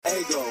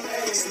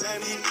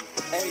Slammy,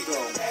 ego,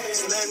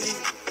 slammy,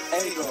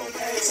 ego,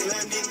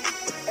 slammy,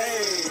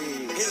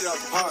 hey. Hit it up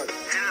hard,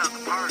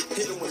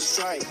 hit it with a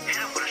strike.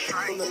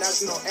 From the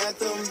national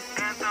anthem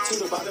to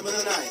the bottom of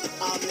the night.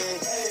 Amen.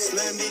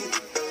 Slammy,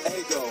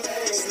 ego,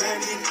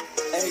 slammy,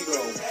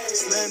 ego,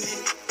 slammy,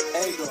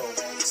 ego,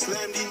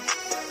 slammy,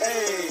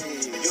 hey.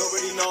 You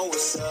already know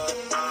what's up.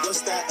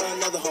 What's that?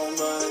 Another home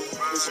run.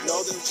 But you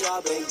know the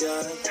job ain't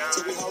done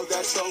till we hold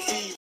that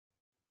trophy.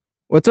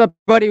 What's up,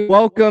 buddy?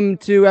 Welcome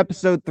to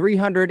episode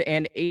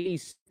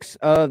 386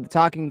 of the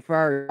Talking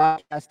Fire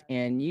podcast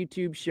and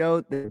YouTube show.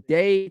 The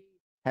day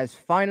has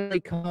finally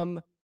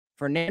come.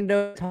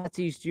 Fernando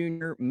Tatis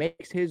Jr.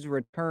 makes his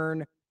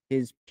return.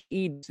 His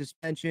PED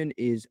suspension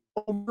is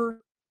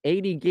over.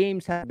 80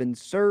 games have been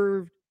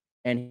served,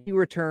 and he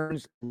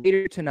returns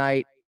later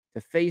tonight to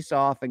face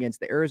off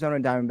against the Arizona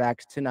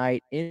Diamondbacks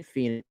tonight in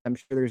Phoenix. I'm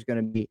sure there's going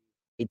to be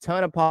a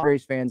ton of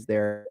Padres fans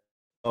there.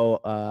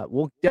 So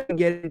we'll definitely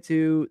get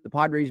into the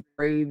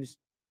Padres-Braves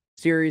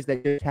series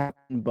that just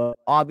happened, but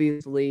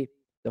obviously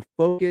the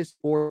focus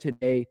for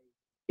today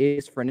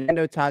is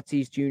Fernando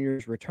Tatis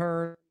Jr.'s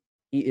return.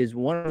 He is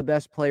one of the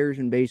best players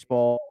in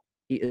baseball.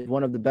 He is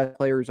one of the best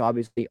players,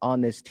 obviously,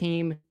 on this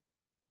team.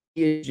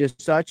 He is just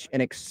such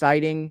an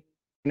exciting,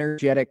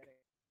 energetic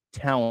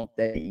talent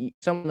that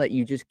someone that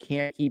you just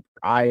can't keep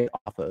your eye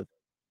off of.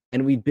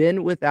 And we've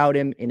been without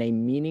him in a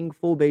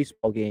meaningful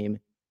baseball game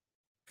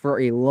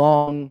for a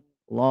long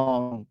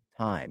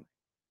time.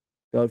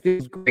 So it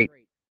feels great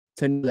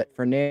to know that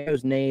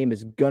Fernando's name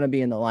is going to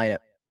be in the lineup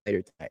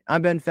later tonight.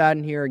 I'm Ben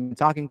Fadden here,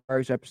 Talking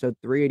Fires, episode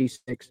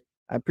 386.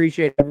 I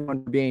appreciate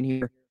everyone for being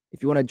here.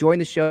 If you want to join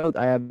the show,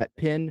 I have that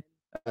pin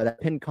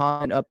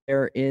comment up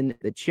there in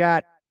the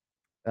chat.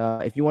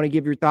 If you want to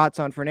give your thoughts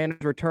on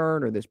Fernando's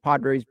return or this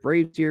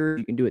Padres-Braves series,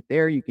 you can do it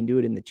there. You can do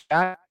it in the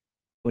chat.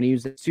 When you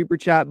use the super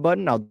chat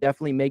button, I'll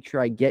definitely make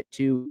sure I get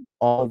to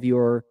all of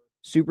your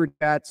super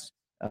chats.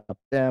 Put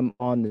them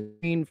on the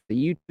screen for the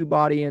YouTube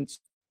audience,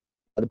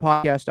 the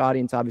podcast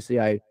audience. Obviously,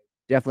 I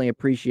definitely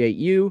appreciate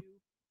you.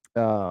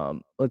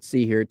 Let's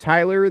see here.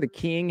 Tyler, the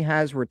King,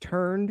 has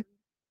returned.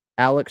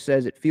 Alex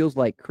says it feels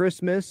like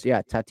Christmas.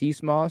 Yeah,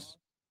 Tatis Moss.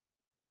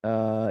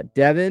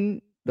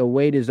 Devin, the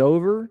wait is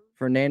over.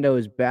 Fernando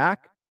is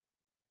back.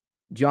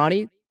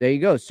 Johnny, there you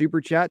go. Super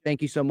chat. Thank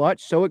you so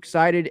much. So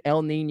excited.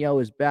 El Nino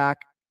is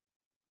back.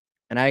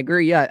 And I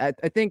agree. Yeah,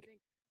 I think,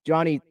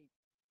 Johnny,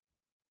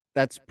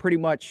 that's pretty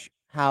much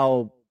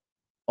how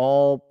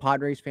all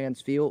Padres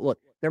fans feel. Look,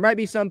 there might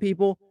be some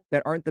people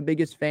that aren't the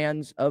biggest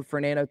fans of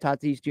Fernando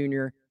Tatis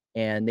Jr.,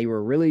 and they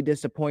were really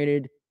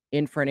disappointed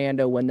in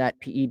Fernando when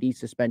that PED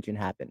suspension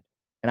happened.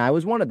 And I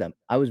was one of them.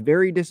 I was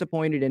very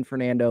disappointed in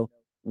Fernando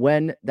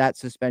when that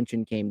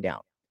suspension came down.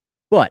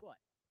 But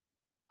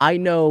I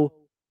know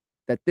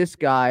that this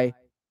guy,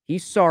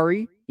 he's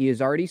sorry. He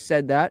has already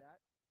said that.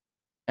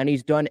 And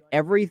he's done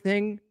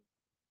everything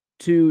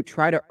to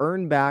try to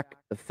earn back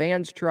the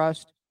fans'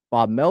 trust,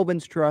 Bob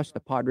Melvin's trust,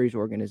 the Padres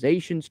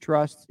organization's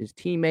trust, his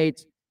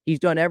teammates. He's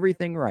done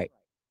everything right.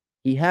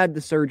 He had the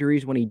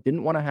surgeries when he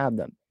didn't want to have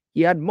them.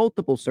 He had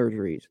multiple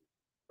surgeries,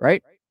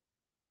 right?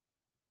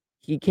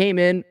 He came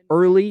in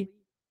early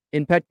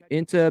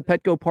into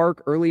Petco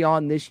Park early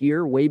on this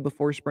year, way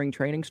before spring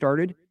training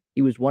started.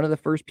 He was one of the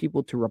first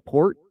people to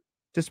report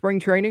to spring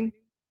training.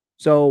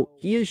 So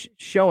he is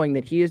showing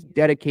that he is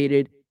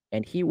dedicated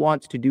and he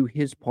wants to do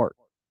his part.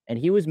 And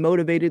he was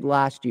motivated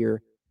last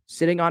year,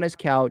 sitting on his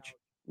couch,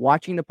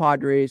 watching the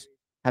Padres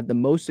have the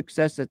most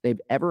success that they've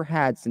ever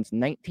had since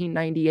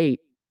 1998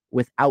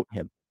 without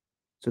him.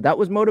 So that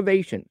was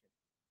motivation.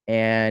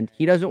 And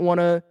he doesn't want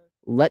to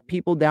let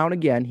people down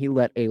again. He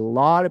let a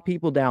lot of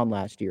people down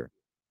last year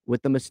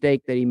with the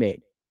mistake that he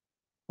made.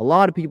 A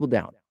lot of people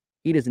down.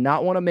 He does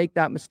not want to make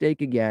that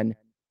mistake again.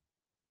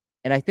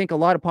 And I think a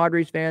lot of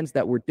Padres fans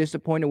that were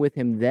disappointed with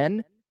him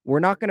then, we're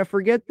not going to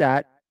forget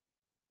that.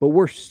 But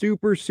we're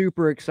super,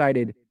 super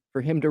excited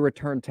for him to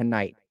return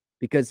tonight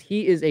because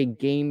he is a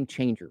game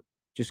changer.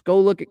 Just go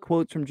look at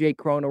quotes from Jake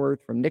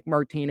Cronenworth, from Nick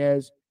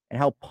Martinez, and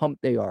how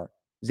pumped they are.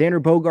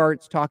 Xander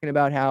Bogaerts talking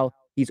about how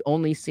he's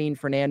only seen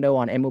Fernando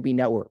on MLB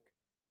Network,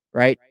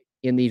 right?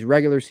 In these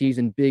regular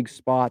season big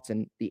spots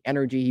and the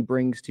energy he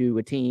brings to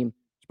a team.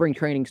 Spring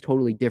training's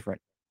totally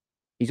different.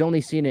 He's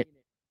only seen it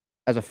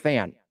as a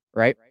fan,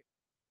 right?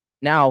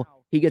 Now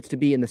he gets to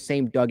be in the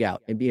same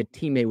dugout and be a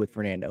teammate with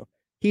Fernando.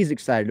 He's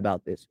excited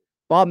about this.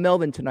 Bob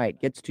Melvin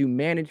tonight gets to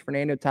manage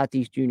Fernando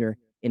Tatis Jr.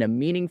 in a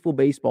meaningful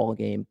baseball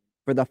game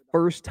for the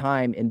first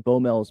time in Bo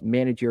Mel's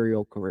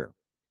managerial career.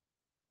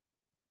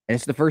 And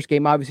it's the first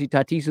game, obviously,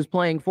 Tatis is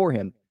playing for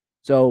him.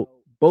 So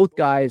both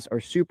guys are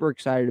super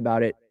excited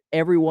about it.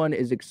 Everyone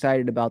is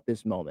excited about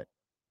this moment.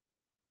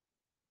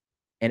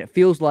 And it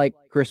feels like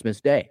Christmas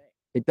Day.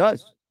 It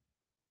does.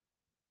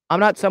 I'm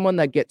not someone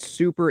that gets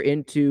super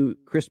into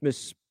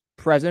Christmas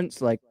presents.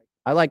 Like,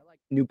 I like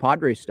new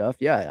Padres stuff.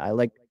 Yeah, I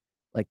like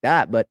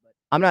that. But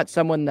I'm not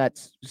someone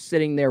that's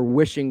sitting there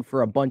wishing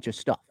for a bunch of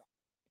stuff.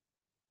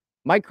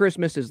 My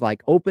Christmas is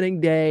like opening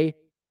day.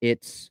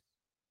 It's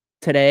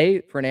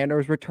today,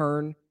 Fernando's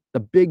return, the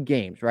big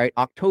games, right?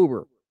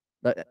 October,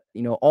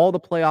 all the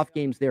playoff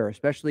games there,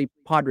 especially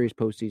Padres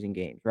postseason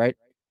games, right?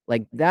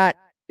 Like that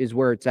is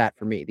where it's at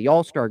for me. The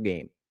All-Star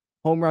game,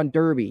 home run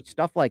derby,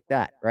 stuff like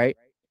that, right?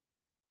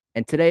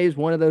 And today is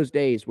one of those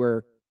days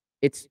where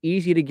it's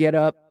easy to get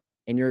up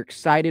and you're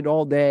excited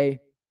all day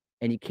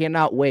and you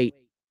cannot wait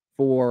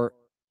for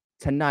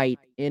tonight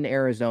in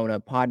Arizona,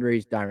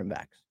 Padres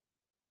Diamondbacks.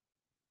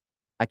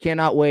 I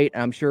cannot wait.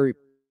 I'm sure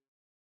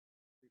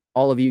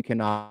all of you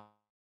cannot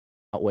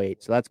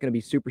wait. So that's going to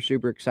be super,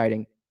 super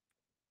exciting.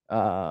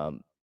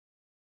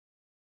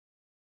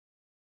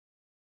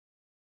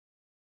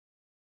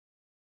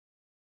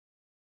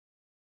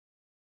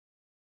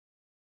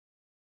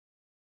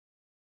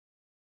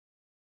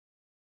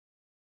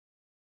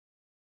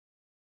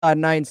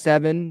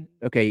 97.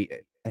 Okay,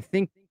 I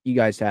think you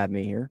guys have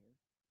me here.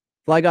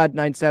 Fly God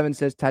 97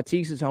 says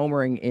Tatis is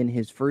homering in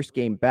his first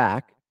game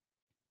back.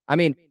 I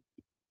mean,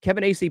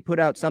 Kevin Acey put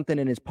out something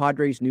in his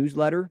Padres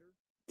newsletter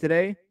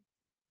today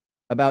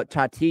about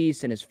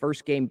Tatis in his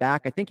first game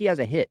back. I think he has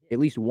a hit, at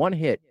least one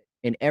hit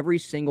in every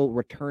single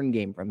return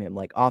game from him,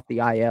 like off the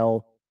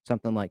IL,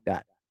 something like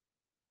that.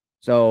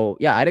 So,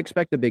 yeah, I'd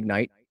expect a big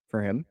night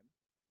for him.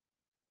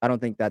 I don't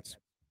think that's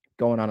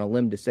going on a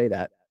limb to say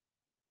that.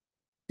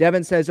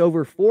 Devin says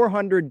over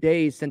 400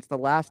 days since the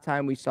last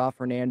time we saw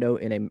Fernando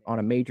on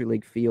a major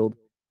league field.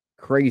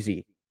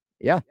 Crazy.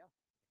 Yeah.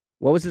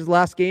 What was his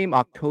last game?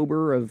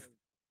 October of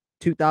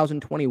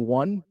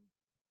 2021?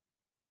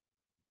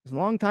 It's a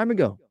long time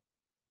ago.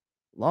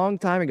 Long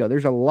time ago.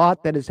 There's a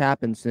lot that has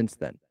happened since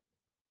then.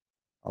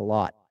 A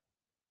lot.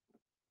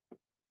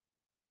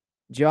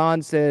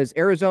 John says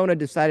Arizona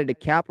decided to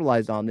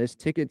capitalize on this.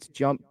 Tickets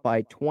jumped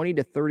by $20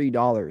 to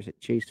 $30 at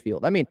Chase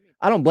Field. I mean,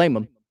 I don't blame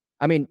them.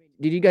 I mean,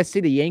 did you guys see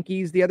the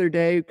Yankees the other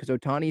day? Because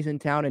Ohtani's in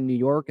town in New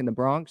York in the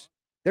Bronx.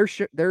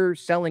 They're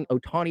selling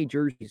Ohtani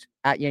jerseys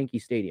at Yankee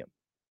Stadium.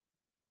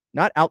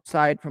 Not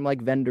outside from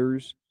like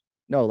vendors.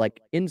 No,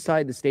 like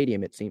inside the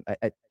stadium, it seemed.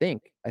 I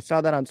think. I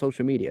saw that on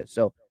social media.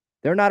 So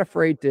they're not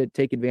afraid to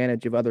take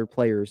advantage of other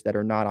players that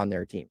are not on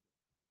their team.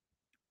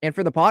 And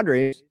for the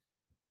Padres,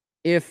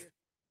 if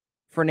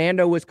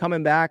Fernando was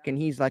coming back and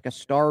he's like a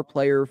star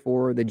player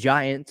for the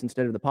Giants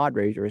instead of the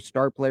Padres, or a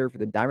star player for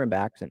the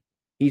Diamondbacks, and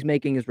he's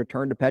making his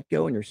return to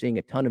Petco, and you're seeing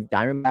a ton of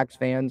Diamondbacks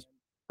fans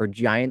or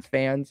Giants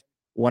fans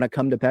want to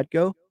come to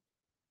Petco,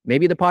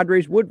 maybe the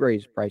Padres would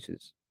raise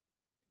prices.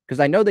 Because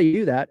I know they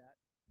do that.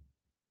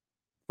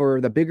 For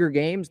the bigger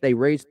games, they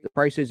raise the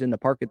prices in the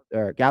park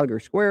at Gallagher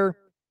Square.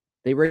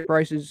 They raise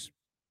prices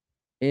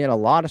in a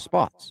lot of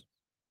spots.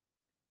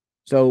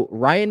 So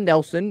Ryan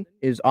Nelson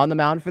is on the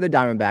mound for the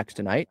Diamondbacks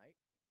tonight.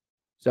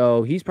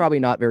 So he's probably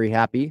not very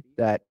happy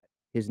that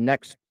his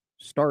next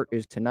start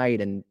is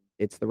tonight and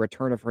it's the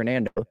return of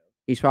Fernando.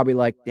 He's probably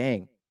like,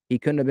 dang, he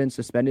couldn't have been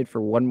suspended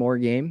for one more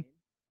game.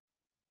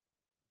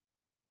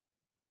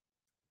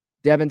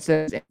 Devin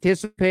says,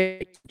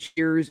 anticipate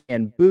cheers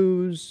and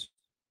boos.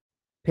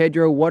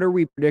 Pedro, what are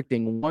we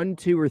predicting? 1,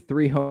 2, or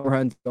 3 home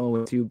runs going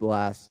with 2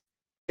 blasts?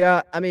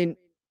 Yeah, I mean,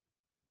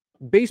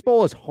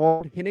 baseball is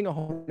hard. Hitting a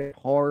home run is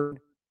hard.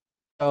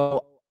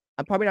 So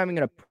I'm probably not even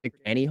going to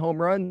predict any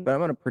home runs, but I'm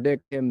going to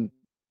predict him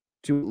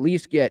to at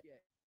least get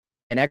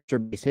an extra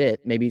base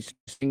hit, maybe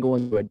single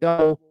into a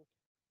double.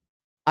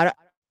 I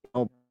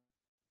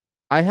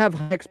have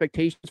high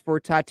expectations for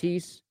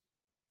Tatis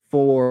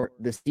for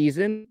the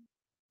season,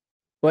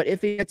 but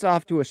if he gets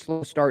off to a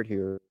slow start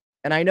here,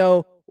 and I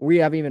know we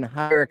have even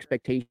higher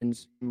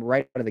expectations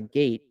right out of the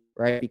gate,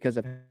 right, because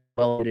of how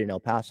well he did in El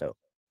Paso.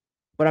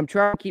 But I'm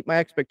trying to keep my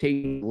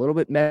expectations a little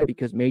bit met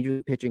because major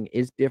league pitching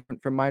is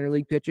different from minor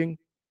league pitching.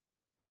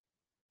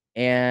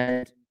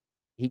 And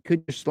he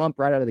could just slump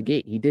right out of the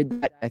gate. He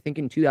did that, I think,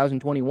 in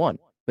 2021.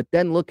 But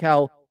then look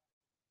how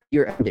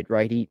year ended,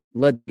 right? He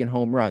led in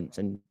home runs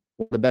and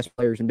one of the best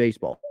players in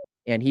baseball.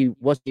 And he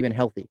wasn't even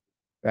healthy,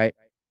 right?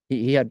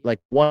 He had like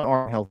one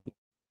arm healthy.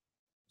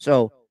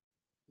 So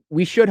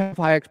we should have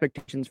high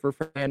expectations for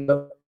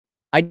Fernando.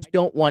 I just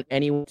don't want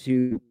anyone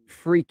to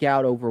freak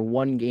out over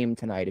one game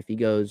tonight if he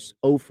goes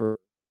 0 for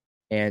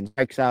and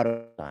strikes out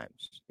at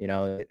times.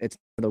 It's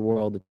the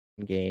world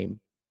game.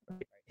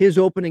 His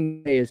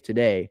opening day is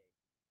today.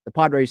 The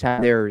Padres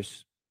had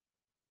theirs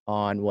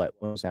on what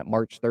was that,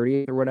 March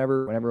 30th or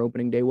whenever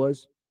opening day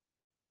was.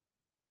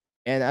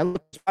 And I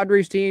look at the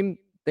Padres team,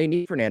 they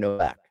need Fernando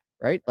back,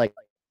 right? Like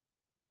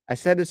I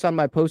said this on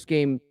my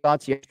post-game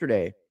thoughts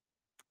yesterday.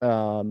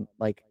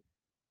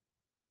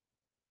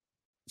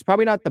 It's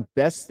probably not the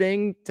best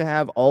thing to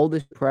have all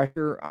this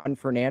pressure on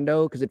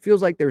Fernando because it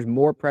feels like there's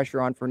more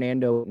pressure on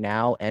Fernando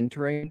now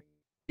entering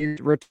his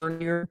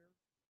return year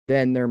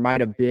than there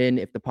might have been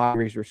if the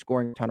Padres were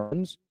scoring a ton of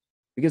runs.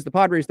 Because the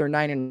Padres, they're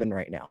 9-1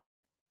 right now.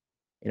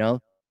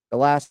 The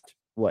last,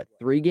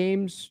 3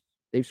 games,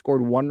 they've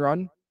scored 1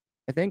 run,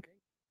 I think.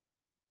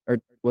 Or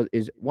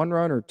is it 1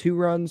 run or 2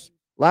 runs?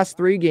 Last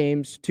 3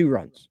 games, 2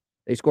 runs.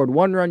 They scored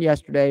 1 run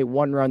yesterday,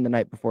 1 run the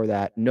night before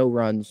that, no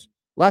runs.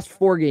 Last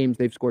 4 games,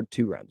 they've scored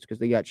 2 runs because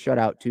they got shut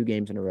out 2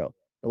 games in a row.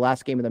 The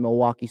last game of the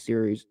Milwaukee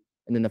series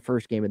and then the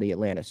first game of the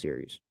Atlanta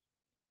series.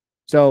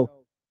 So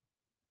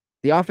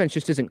the offense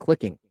just isn't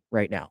clicking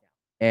right now.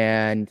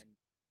 And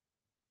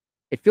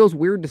it feels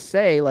weird to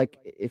say, like,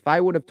 if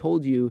I would have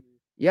told you,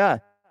 yeah,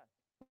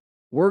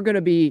 we're going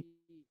to be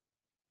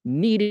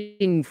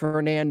needing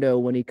Fernando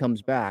when he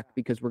comes back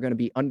because we're going to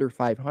be under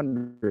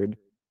 500,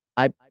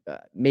 I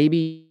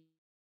maybe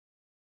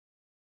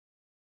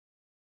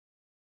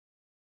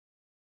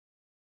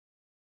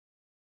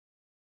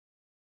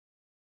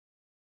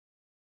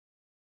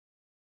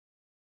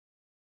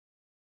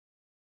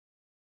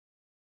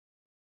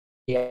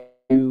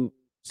to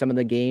some of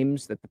the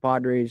games that the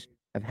Padres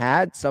have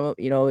had. Some of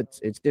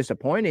it's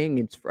disappointing,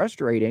 it's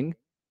frustrating,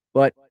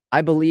 but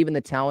I believe in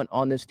the talent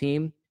on this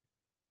team.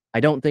 I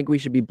don't think we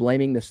should be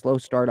blaming the slow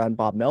start on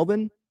Bob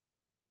Melvin.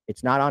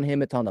 It's not on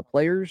him, it's on the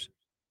players.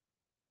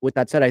 With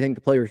that said, I think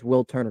the players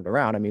will turn it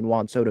around. I mean,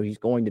 Juan Soto, he's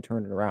going to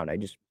turn it around. I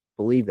just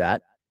believe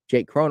that.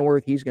 Jake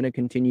Cronenworth, he's going to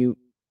continue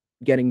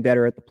getting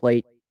better at the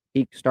plate.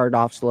 He started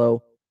off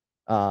slow.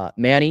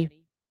 Manny,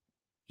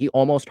 he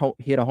almost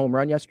hit a home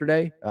run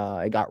yesterday.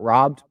 It got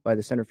robbed by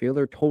the center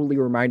fielder. Totally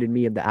reminded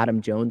me of the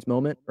Adam Jones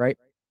moment, right?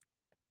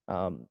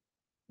 Um,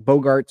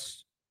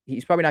 Bogarts,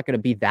 he's probably not going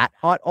to be that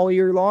hot all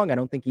year long. I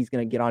don't think he's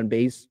going to get on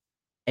base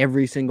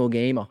every single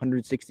game,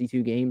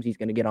 162 games. He's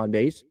going to get on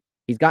base.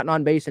 He's gotten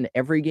on base in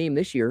every game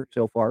this year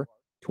so far.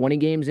 20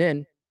 games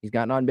in, he's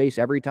gotten on base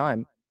every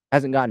time.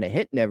 Hasn't gotten a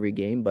hit in every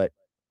game, but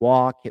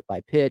walk, hit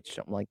by pitch,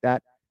 something like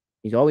that.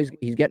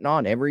 He's getting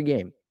on every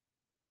game.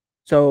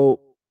 So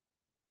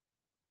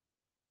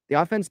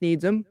the offense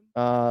needs him,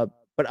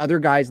 but other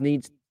guys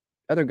need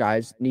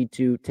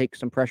to take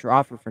some pressure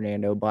off of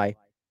Fernando by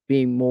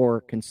being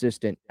more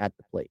consistent at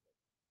the plate.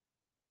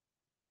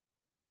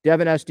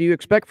 Devin S., do you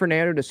expect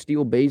Fernando to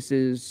steal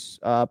bases?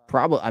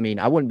 Probably. I mean,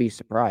 I wouldn't be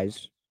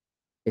surprised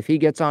if he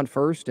gets on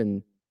first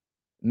and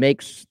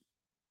makes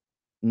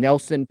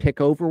Nelson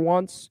pick over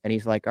once, and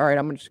he's like, "All right,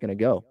 I'm just going to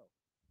go."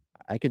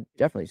 I could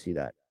definitely see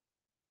that.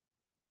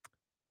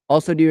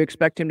 Also, do you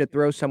expect him to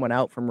throw someone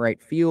out from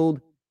right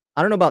field?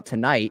 I don't know about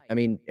tonight. I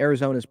mean,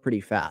 Arizona's pretty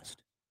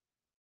fast.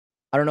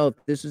 I don't know if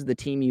this is the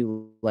team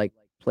you like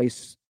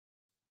place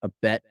a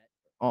bet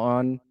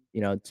on,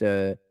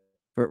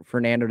 for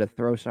Fernando to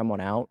throw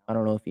someone out. I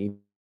don't know if he.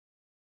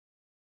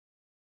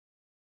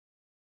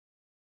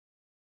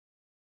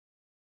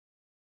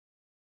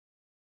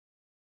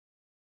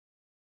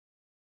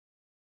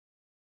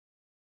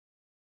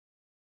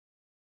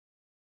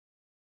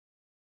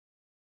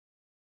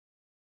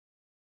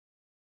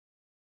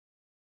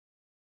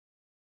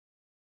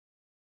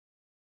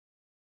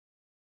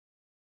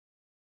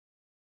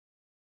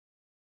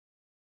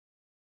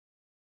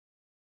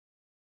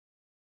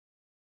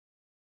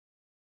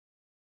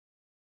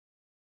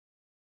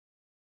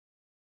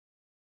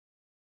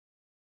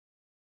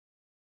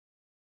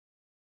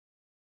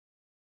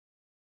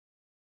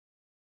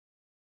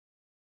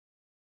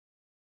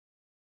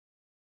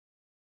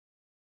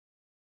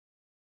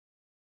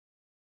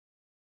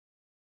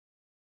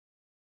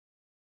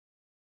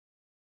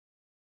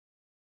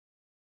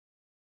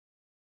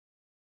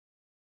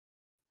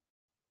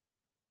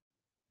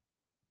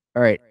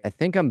 All right, I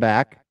think I'm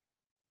back.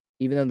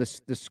 Even though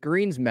the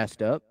screen's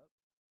messed up.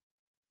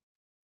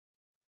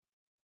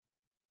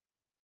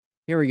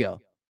 Here we go.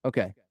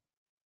 Okay.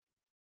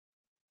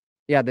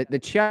 Yeah, the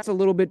chat's a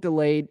little bit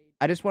delayed.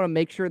 I just want to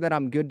make sure that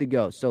I'm good to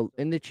go. So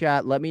in the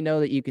chat, let me know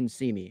that you can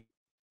see me.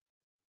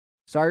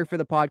 Sorry for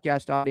the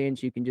podcast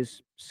audience. You can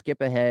just skip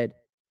ahead,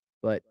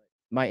 but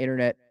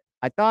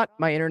I thought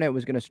my internet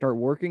was going to start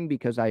working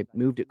because I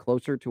moved it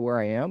closer to where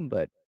I am,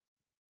 but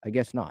I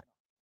guess not.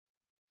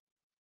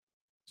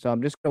 So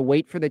I'm just going to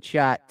wait for the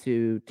chat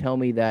to tell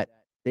me that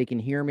they can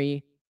hear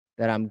me,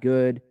 that I'm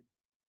good,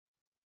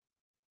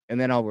 and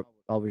then I'll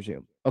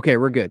resume. Okay,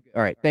 we're good.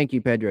 All right. Thank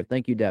you, Pedro.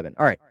 Thank you, Devin.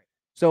 All right.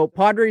 So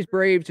Padres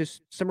Braves,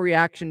 just some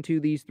reaction to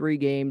these 3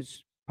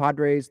 games.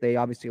 Padres, they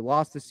obviously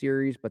lost the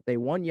series, but they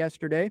won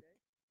yesterday.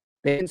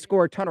 They didn't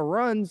score a ton of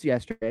runs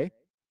yesterday,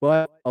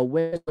 but a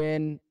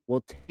win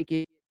will take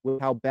it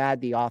with how bad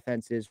the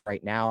offense is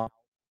right now.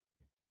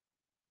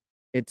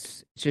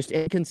 It's just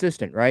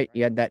inconsistent, right?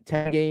 You had that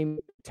 10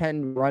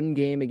 run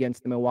game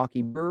against the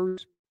Milwaukee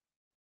Brewers,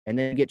 and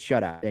then you get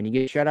shut out. Then you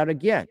get shut out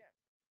again.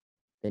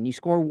 Then you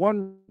score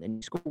one, and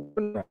you score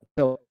one run.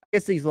 So I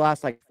guess these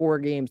last 4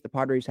 games, the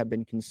Padres have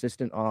been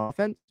consistent on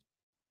offense.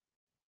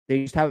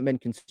 They just haven't been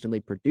consistently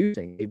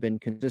producing. They've been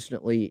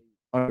consistently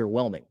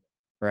underwhelming,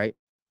 right?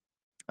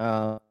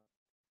 And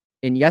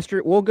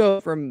yesterday, we'll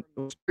go from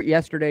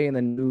yesterday and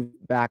then move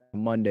back to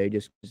Monday,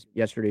 just because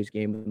yesterday's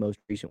game was the most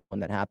recent one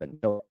that happened.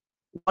 So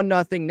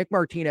 1-0. Nick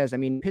Martinez, I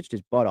mean, pitched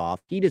his butt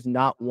off. He does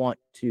not want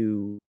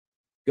to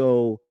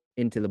go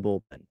into the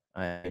bullpen.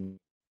 And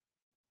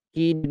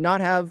he did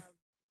not have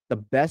the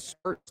best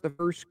starts the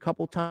first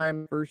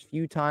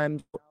few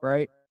times,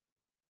 right?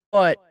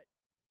 But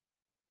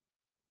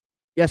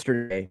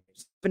yesterday,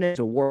 7 innings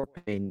of work,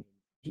 I mean,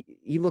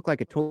 he looked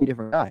like a totally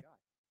different guy.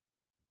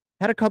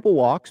 Had a couple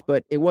walks,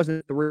 but it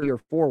wasn't 3 or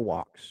 4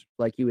 walks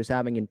like he was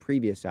having in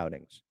previous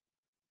outings.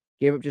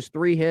 Gave up just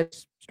 3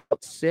 hits,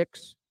 struck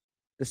 6.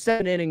 the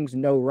 7 innings,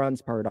 no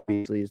runs part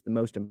obviously is the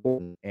most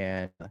important,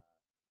 and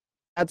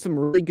had some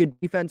really good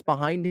defense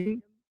behind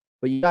him,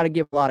 but you got to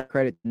give a lot of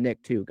credit to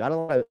Nick too.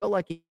 Felt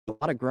like he had a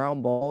lot of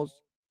ground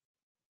balls,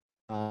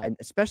 and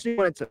especially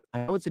when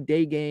I know it's a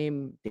day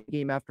game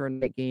after a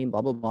night game,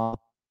 blah blah blah.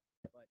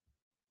 But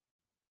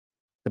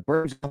the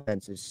Birds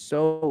offense is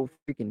so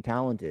freaking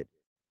talented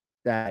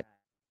that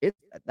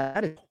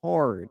that is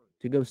hard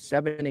to go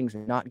 7 innings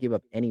and not give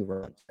up any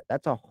runs.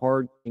 That's a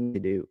hard thing to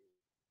do.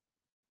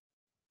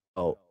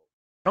 So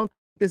I don't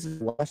think this is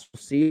the last we'll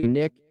see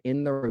Nick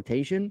in the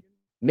rotation.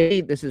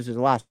 Maybe this is his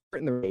last start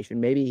in the rotation.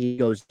 Maybe he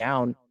goes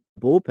down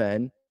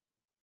bullpen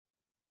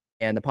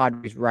and the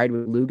Padres ride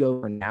with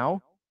Lugo for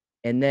now.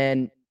 And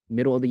then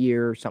middle of the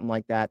year or something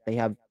like that, they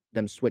have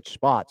them switch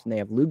spots and they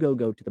have Lugo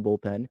go to the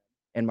bullpen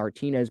and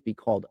Martinez be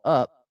called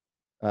up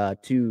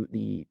to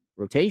the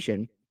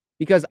rotation,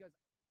 because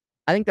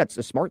I think that's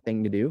a smart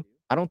thing to do.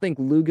 I don't think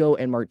Lugo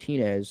and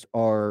Martinez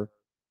are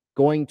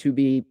going to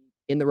be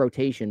in the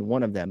rotation,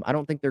 one of them. I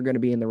don't think they're going to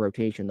be in the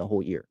rotation the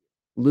whole year.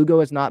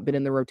 Lugo has not been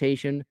in the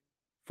rotation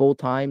full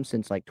time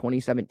since like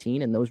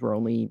 2017, and those were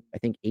only, I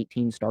think,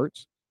 18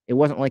 starts. It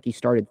wasn't like he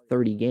started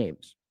 30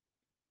 games.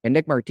 And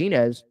Nick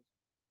Martinez,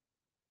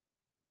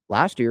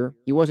 last year,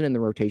 he wasn't in the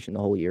rotation the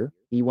whole year.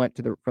 He went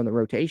from the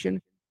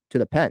rotation to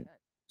the pen.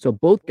 So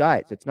both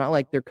guys, it's not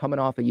like they're coming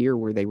off a year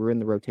where they were in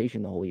the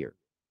rotation the whole year.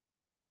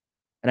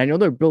 And I know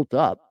they're built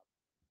up,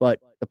 but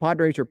the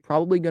Padres are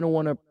probably going to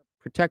want to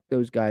protect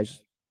those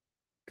guys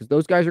because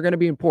those guys are going to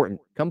be important.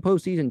 Come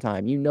postseason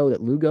time, you know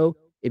that Lugo,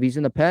 if he's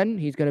in the pen,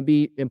 he's going to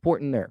be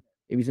important there.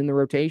 If he's in the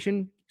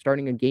rotation,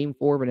 starting in Game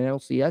 4 of an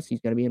NLCS,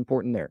 he's going to be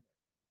important there.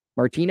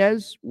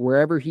 Martinez,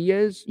 wherever he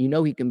is, you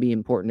know he can be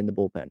important in the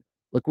bullpen.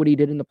 Look what he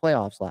did in the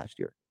playoffs last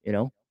year, you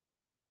know?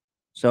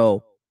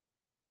 So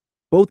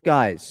both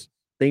guys,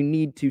 they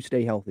need to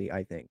stay healthy,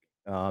 I think.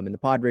 And the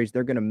Padres,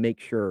 they're going to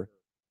make sure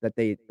that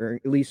or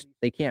at least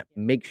they can't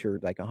make sure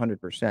like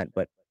 100%,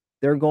 but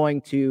they're going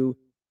to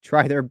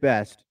try their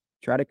best,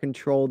 try to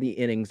control the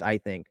innings, I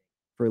think,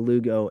 for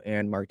Lugo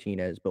and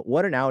Martinez. But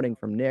what an outing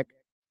from Nick.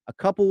 A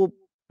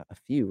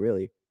few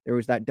really. There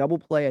was that double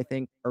play, I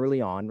think,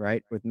 early on,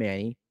 right, with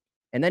Manny.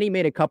 And then he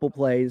made a couple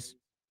plays.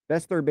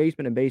 Best third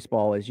baseman in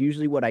baseball is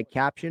usually what I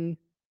caption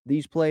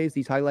these plays,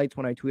 these highlights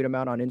when I tweet them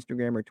out on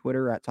Instagram or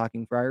Twitter at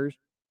Talking Friars.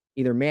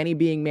 Either Manny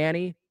being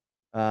Manny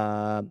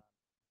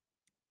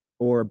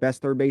or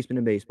best third baseman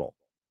in baseball.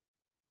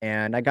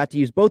 And I got to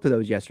use both of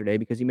those yesterday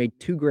because he made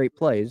 2 great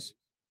plays.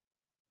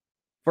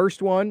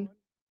 First one,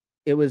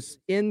 it was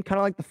in kind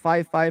of like the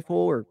 5-5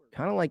 hole or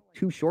kind of like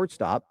 2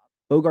 shortstop.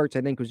 Bogarts,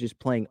 I think, was just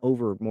playing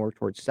over more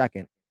towards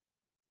second.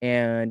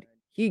 And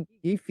he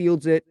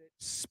fields it,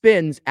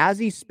 spins. As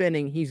he's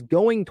spinning, he's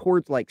going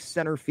towards like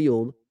center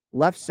field,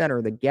 left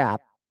center, the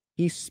gap.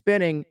 He's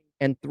spinning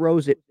and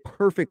throws it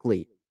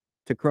perfectly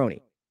to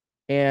Crony.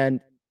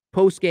 And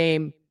post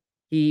game,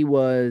 he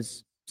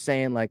was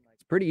saying like,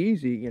 it's pretty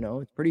easy, you know,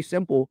 it's pretty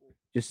simple.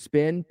 Just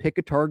spin, pick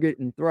a target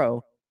and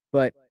throw.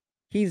 But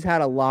he's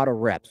had a lot of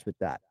reps with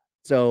that.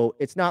 So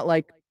it's not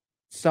like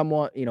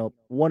someone, you know,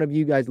 one of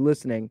you guys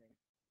listening,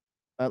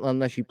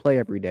 unless you play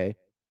every day,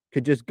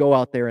 could just go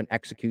out there and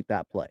execute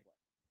that play.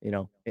 You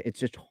know, it's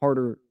just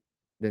harder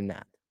than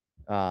that.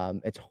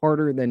 It's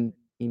harder than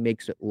he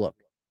makes it look.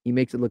 He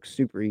makes it look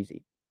super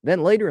easy.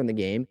 Then later in the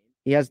game,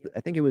 he has,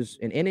 I think it was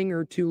an inning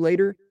or 2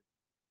 later,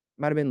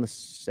 might have been the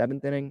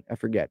 7th inning, I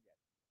forget.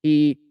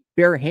 He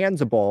bare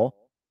hands a ball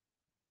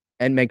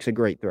and makes a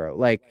great throw.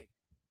 Like,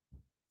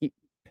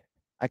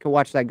 I could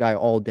watch that guy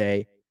all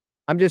day.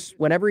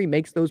 Whenever he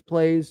makes those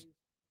plays,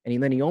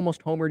 and then he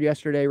almost homered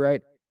yesterday,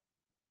 right?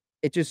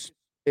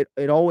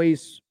 It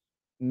always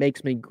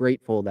makes me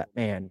grateful that,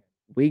 man,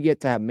 we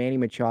get to have Manny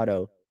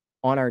Machado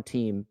on our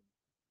team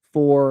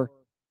for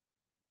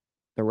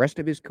the rest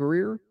of his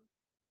career.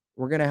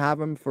 We're going to have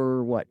him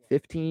for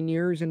 15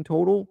 years in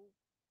total,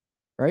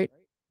 right?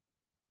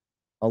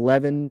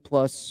 11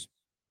 plus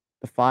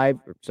the 5,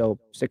 so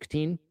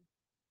 16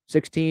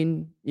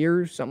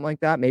 years, something like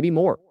that, maybe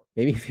more.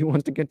 Maybe if he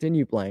wants to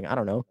continue playing, I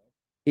don't know.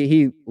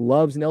 He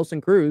loves Nelson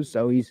Cruz,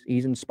 so he's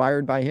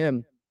inspired by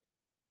him.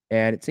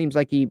 And it seems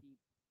like he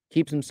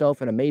keeps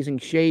himself in amazing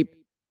shape.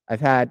 I've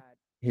had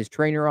his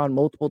trainer on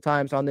multiple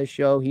times on this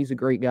show. He's a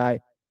great guy.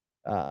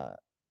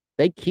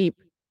 They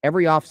keep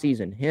every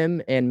offseason,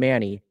 him and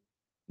Manny,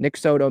 Nick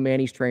Soto,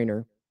 Manny's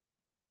trainer,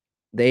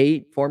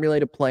 they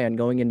formulate a plan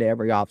going into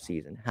every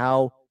offseason.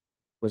 How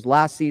was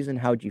last season?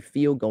 How'd you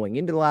feel going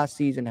into the last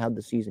season? How'd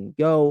the season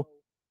go?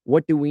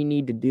 What do we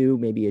need to do?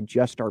 Maybe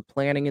adjust our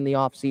planning in the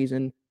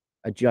offseason,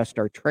 adjust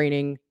our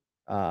training.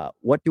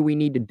 What do we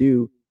need to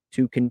do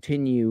to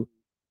continue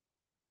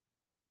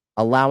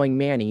allowing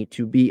Manny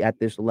to be at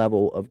this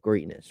level of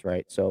greatness,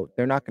 right? So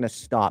they're not going to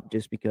stop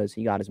just because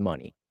he got his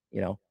money, you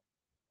know?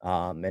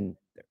 And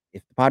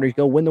if the Padres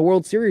go win the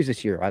World Series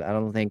this year, I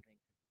don't think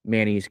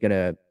Manny's going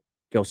to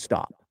go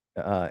stop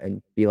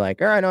and be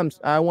like, all right,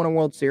 I won a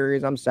World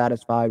Series. I'm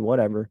satisfied,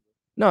 whatever.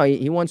 No,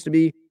 he wants to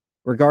be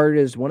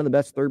regarded as one of the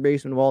best third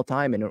basemen of all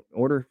time. And in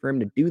order for him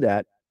to do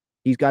that,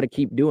 he's got to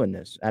keep doing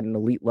this at an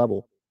elite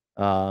level.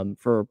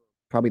 for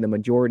probably the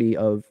majority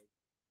of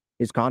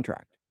his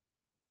contract.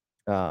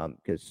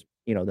 Because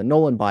the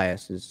Nolan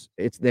bias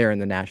it's there in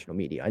the national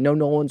media. I know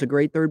Nolan's a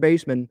great third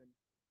baseman,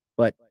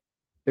 but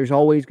there's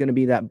always going to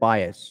be that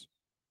bias.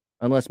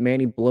 Unless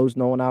Manny blows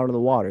Nolan out of the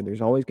water,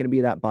 there's always going to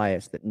be that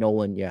bias that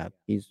Nolan, yeah,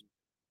 he's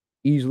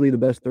easily the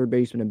best third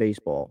baseman in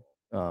baseball.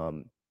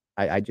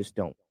 I just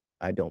don't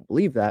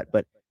believe that.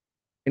 But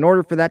in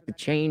order for that to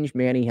change,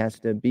 Manny has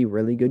to be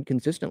really good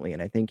consistently,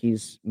 and I think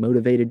he's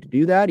motivated to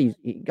do that.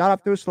 He got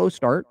off to a slow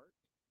start,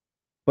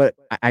 but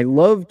I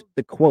loved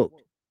the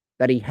quote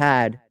that he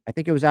had. I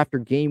think it was after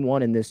Game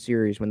 1 in this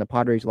series when the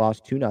Padres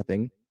lost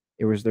 2-0.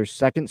 It was their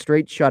second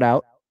straight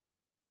shutout,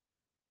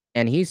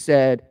 and he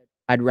said,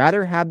 "I'd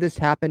rather have this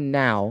happen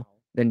now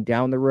than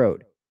down the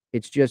road.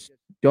 It's just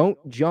don't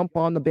jump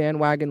on the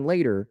bandwagon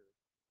later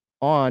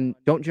on.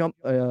 Don't jump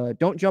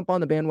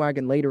on the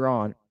bandwagon later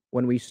on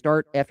when we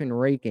start effing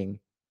raking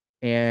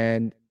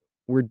and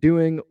we're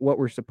doing what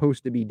we're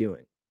supposed to be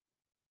doing."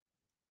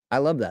 I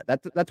love that.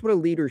 That's what a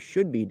leader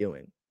should be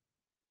doing,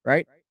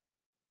 right?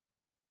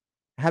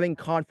 Having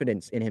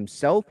confidence in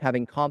himself,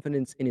 having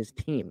confidence in his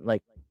team.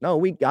 Like, no,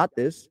 we got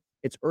this.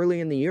 It's early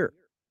in the year.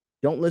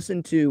 Don't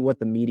listen to what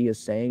the media is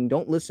saying.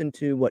 Don't listen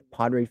to what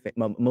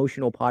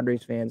emotional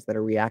Padres fans that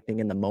are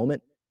reacting in the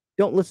moment.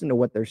 Don't listen to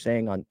what they're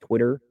saying on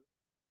Twitter.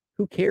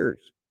 Who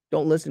cares?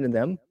 Don't listen to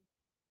them.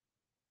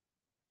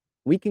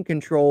 We can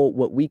control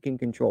what we can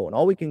control, and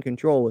all we can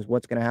control is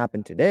what's going to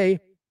happen today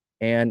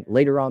and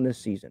later on this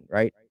season,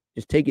 right?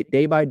 Just take it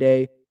day by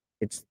day.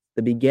 It's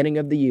the beginning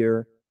of the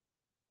year.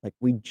 Like,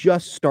 we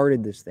just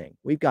started this thing.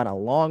 We've got a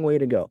long way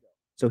to go.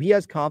 So he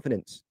has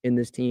confidence in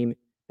this team.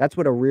 That's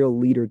what a real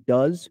leader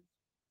does.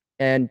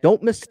 And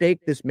don't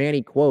mistake this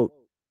Manny quote,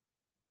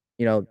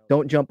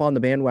 don't jump on the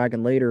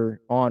bandwagon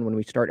later on when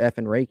we start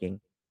effing raking.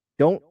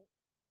 Don't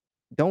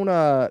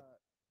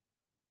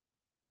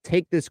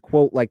take this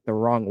quote like the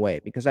wrong way,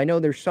 because I know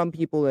there's some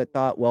people that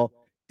thought, well,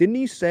 didn't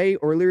he say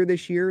earlier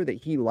this year that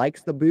he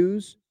likes the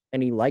booze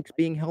and he likes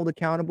being held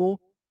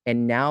accountable?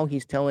 And now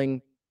he's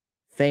telling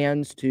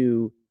fans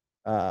to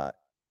don't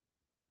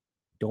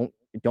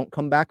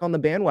come back on the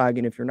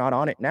bandwagon if you're not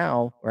on it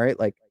now, right?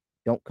 Like,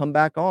 don't come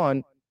back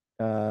on.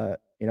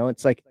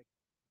 It's like,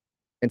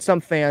 and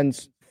some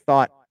fans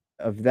thought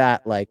of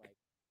that like,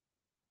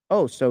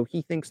 oh, so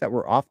he thinks that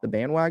we're off the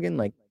bandwagon?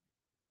 Like,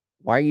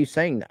 why are you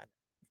saying that?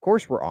 Of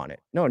course we're on it.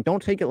 No,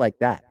 don't take it like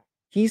that.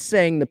 He's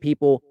saying the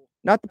people,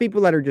 not the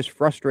people that are just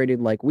frustrated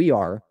like we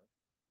are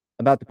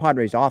about the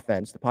Padres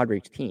offense, the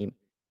Padres team.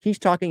 He's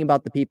talking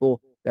about the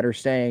people that are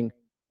saying,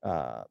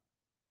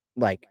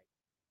 like,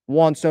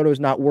 Juan Soto's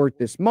not worth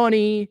this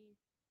money.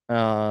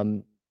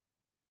 Bomel,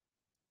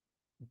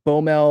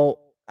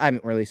 I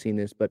haven't really seen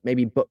this, but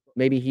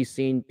maybe he's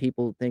seen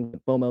people think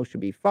that Bomel should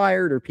be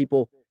fired, or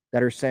people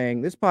that are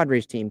saying this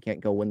Padres team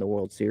can't go win the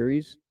World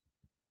Series.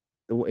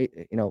 The way,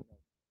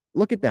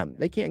 look at them.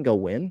 They can't go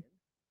win.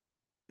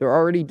 They're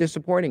already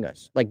disappointing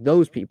us. Like,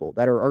 those people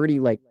that are already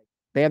like,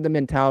 they have the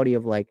mentality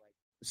of like,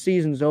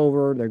 season's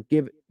over.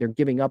 They're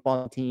giving up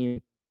on the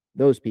team.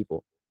 Those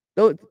people,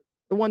 those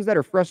the ones that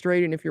are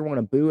frustrated. And if you want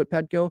to boo at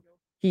Petco,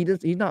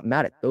 he's not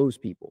mad at those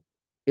people.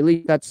 At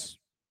least that's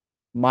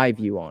my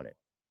view on it.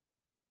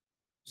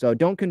 So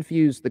don't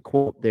confuse the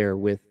quote there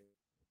with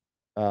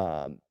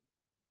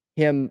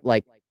him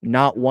like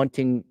not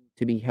wanting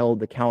to be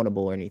held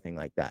accountable or anything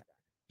like that.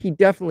 He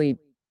definitely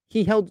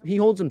he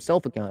holds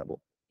himself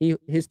accountable.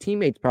 His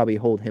teammates probably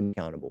hold him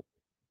accountable,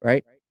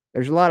 right?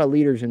 There's a lot of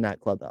leaders in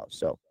that clubhouse,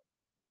 so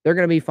they're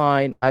going to be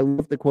fine. I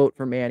love the quote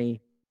from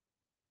Manny.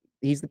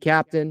 He's the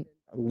captain,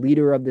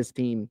 leader of this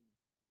team.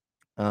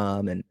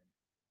 And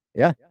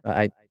yeah,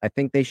 I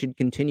think they should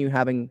continue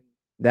having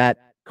that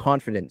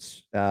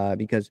confidence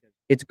because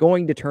it's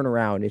going to turn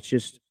around. It's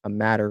just a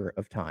matter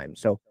of time.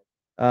 So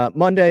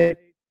Monday,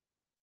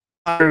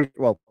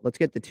 well, let's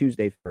get to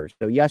Tuesday first.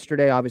 So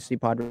yesterday, obviously,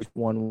 Padres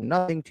won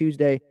 1-0.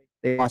 Tuesday,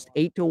 they lost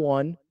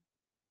 8-1.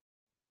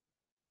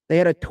 They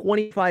had a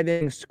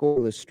 25-inning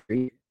scoreless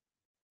streak.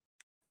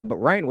 But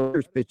Ryan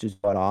Winters pitched his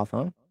butt off,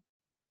 huh?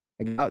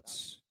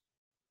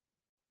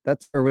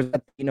 Or was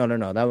that?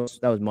 No. That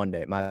was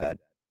Monday. My bad.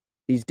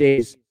 These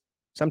days,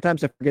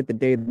 sometimes I forget the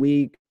day of the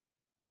week,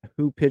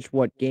 who pitched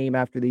what game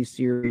after these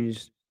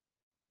series.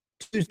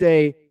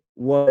 Tuesday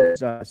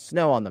was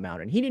Snow on the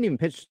mound, and he didn't even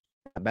pitch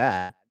that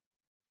bad.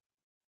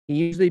 He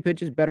usually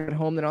pitches better at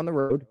home than on the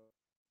road.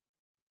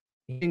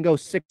 He didn't go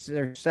 6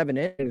 or 7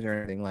 innings or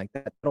anything like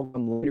that. That'll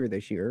come later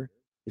this year,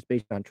 just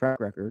based on track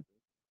record.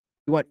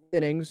 He went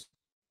innings,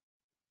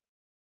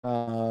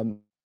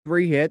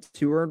 3 hits,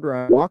 2 earned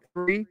runs, walked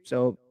 3,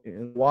 so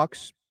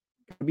walks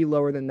could be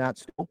lower than that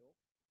still.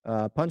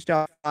 Punched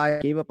out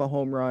 5, gave up a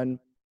home run,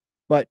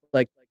 but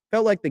like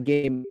felt like the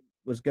game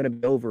was going to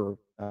be over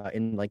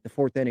in like the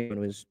 4th inning when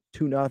it was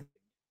 2-0,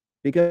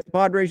 because the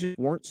Padres just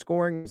weren't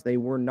scoring. They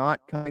were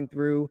not coming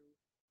through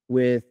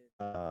with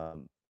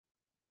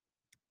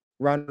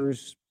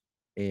runners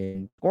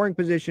in scoring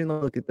position.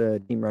 Look at the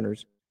team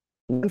runners.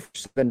 1 for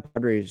 7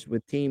 Padres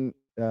with the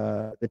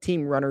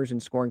team runners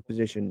in scoring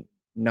position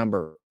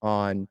number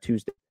on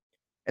Tuesday.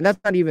 And that's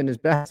not even as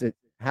bad as it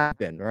has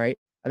been, right?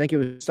 I think it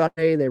was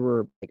Sunday. They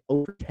were like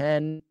over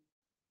 10,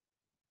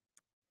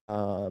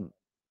 4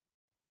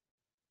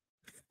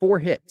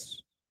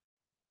 hits.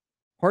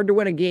 Hard to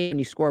win a game when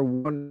you score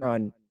 1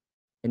 run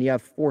and you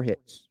have 4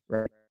 hits,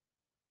 right?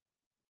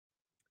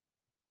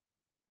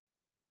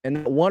 And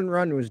that 1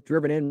 run was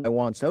driven in by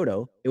Juan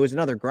Soto. It was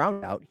another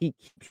ground out. He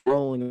keeps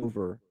rolling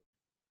over.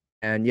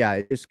 And yeah,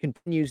 it just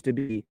continues to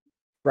be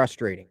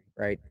frustrating,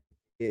 right?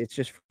 It's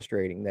just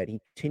frustrating that he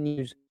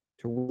continues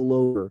to roll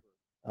over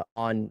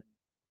on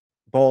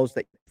balls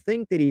that you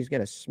think that he's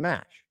going to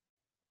smash.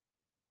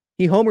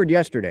 He homered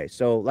yesterday.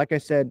 So, like I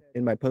said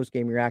in my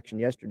post-game reaction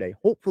yesterday,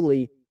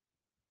 hopefully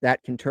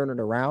that can turn it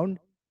around.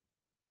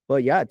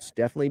 But yeah, it's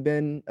definitely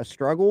been a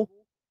struggle.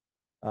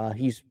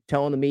 He's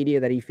telling the media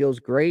that he feels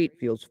great,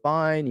 feels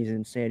fine. He's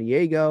in San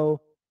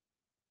Diego.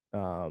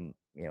 The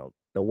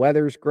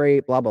weather's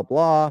great, blah, blah,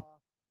 blah.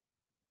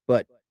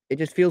 But it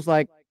just feels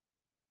like,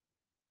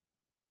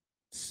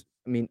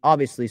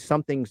 obviously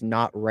something's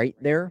not right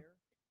there.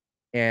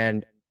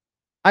 And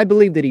I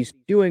believe that he's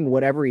doing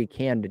whatever he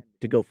can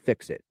to go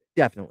fix it.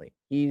 Definitely.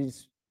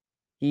 He's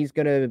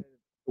going to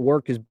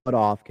work his butt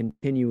off,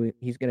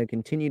 he's going to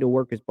continue to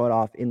work his butt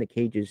off in the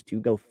cages to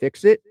go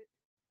fix it.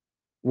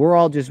 We're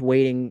all just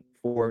waiting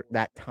for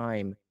that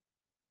time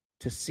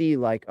to see,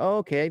 like, oh,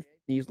 okay,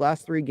 these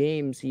last 3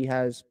 games, he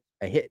has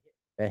a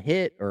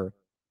hit or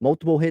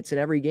multiple hits in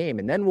every game.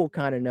 And then we'll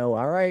kind of know,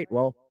 all right,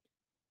 well,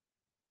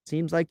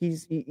 seems like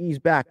he's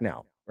back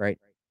now, right?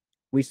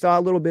 We saw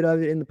a little bit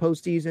of it in the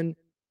postseason.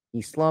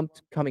 He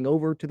slumped coming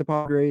over to the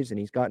Padres, and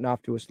he's gotten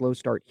off to a slow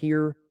start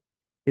here.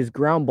 His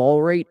ground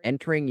ball rate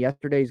entering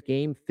yesterday's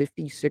game,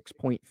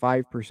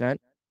 56.5%.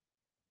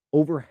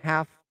 Over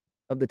half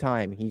of the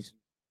time, he's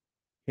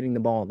hitting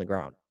the ball on the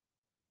ground.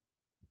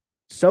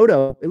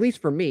 Soto, at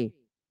least for me,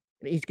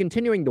 he's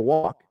continuing to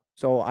walk.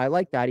 So I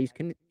like that. He's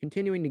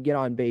continuing to get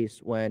on base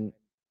when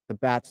the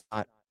bat's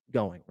not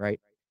going, right?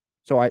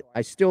 So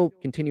I still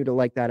continue to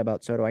like that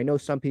about Soto. I know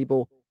some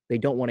people, they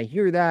don't want to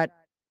hear that.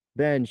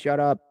 Ben, shut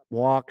up,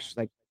 walks.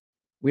 Like,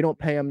 we don't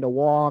pay him to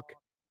walk.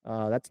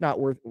 That's not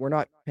worth, we're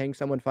not paying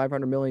someone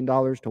 $500 million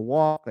to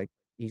walk. Like,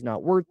 he's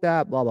not worth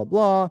that, blah, blah,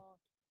 blah.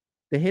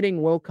 The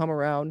hitting will come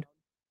around.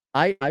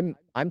 I'm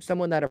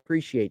someone that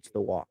appreciates the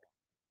walk.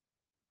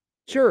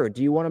 Sure.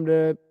 Do you want him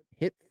to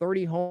hit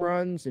 30 home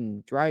runs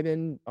and drive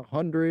in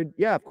 100?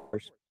 Yeah, of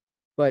course.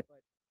 But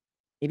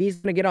if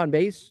he's going to get on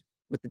base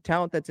with the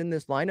talent that's in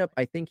this lineup,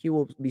 I think he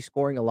will be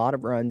scoring a lot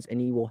of runs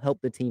and he will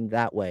help the team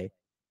that way.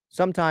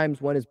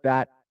 Sometimes when his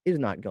bat is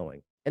not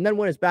going. And then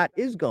when his bat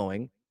is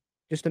going,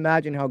 just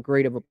imagine how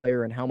great of a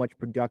player and how much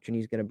production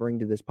he's going to bring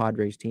to this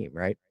Padres team,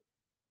 right?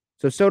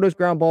 So Soto's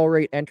ground ball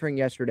rate entering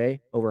yesterday,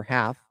 over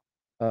half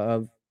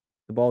of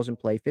the balls in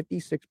play,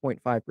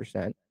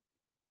 56.5%.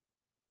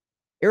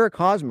 Eric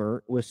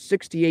Hosmer was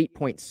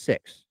 68.6.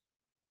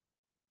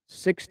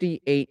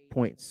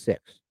 68.6.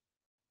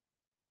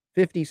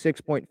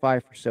 56.5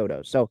 for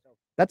Soto. So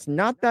that's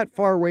not that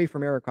far away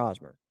from Eric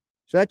Hosmer.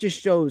 So that just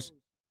shows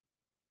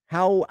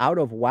how out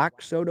of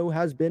whack Soto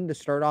has been to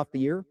start off the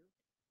year.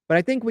 But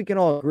I think we can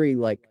all agree,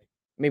 like,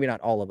 maybe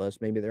not all of us,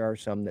 maybe there are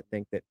some that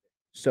think that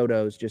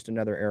Soto's just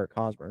another Eric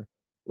Hosmer,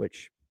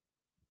 which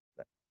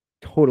I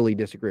totally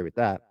disagree with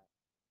that.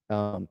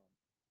 I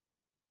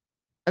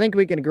think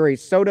we can agree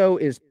Soto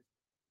is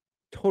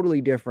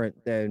totally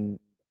different than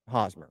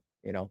Hosmer.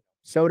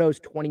 Soto's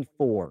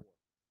 24.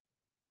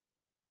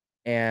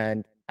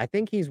 And I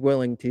think he's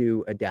willing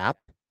to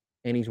adapt,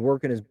 and he's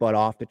working his butt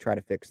off to try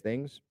to fix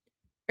things.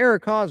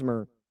 Eric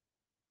Hosmer,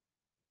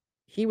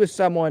 he was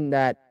someone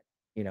that,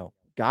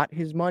 got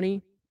his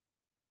money,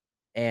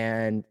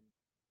 and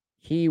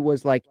he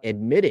was like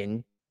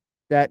admitting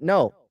that,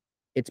 no,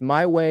 it's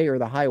my way or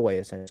the highway,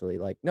 essentially.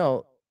 Like,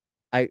 no,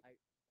 I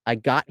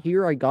got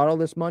here, I got all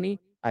this money,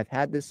 I've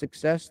had this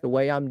success the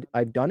way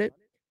I've done it,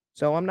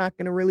 so I'm not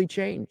going to really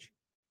change.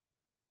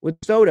 With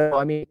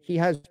Soto, he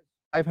has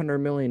 $500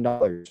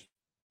 million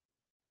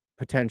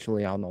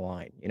potentially on the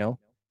line,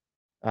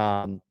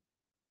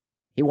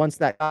 he wants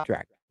that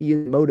contract. He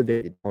is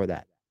motivated for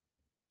that.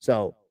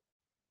 So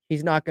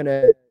he's not going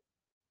to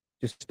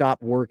just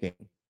stop working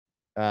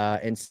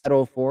and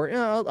settle for,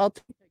 I'll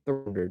take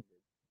 300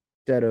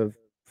 instead of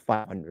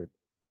 500,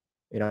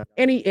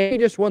 and he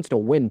just wants to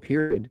win,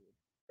 period.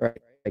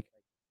 Right? Like,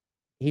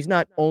 he's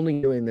not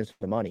only doing this for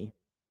the money.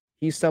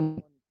 He's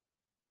someone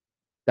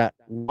that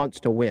wants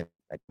to win,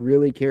 that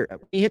really cares.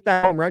 He hit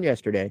that home run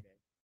yesterday.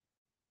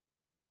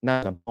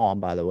 Not a bomb,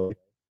 by the way.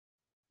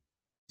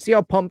 See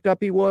how pumped up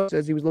he was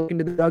as he was looking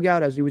to the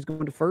dugout, as he was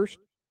going to first?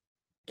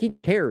 He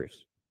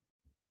cares.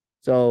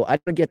 So I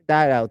don't get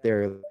that out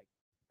there.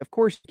 Of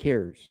course he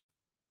cares.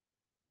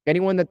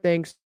 Anyone that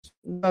thinks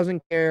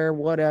doesn't care,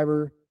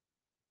 whatever,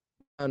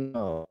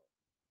 no.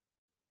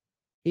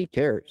 He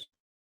cares.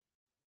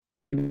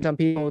 Some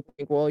people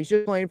think, well, he's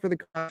just playing for the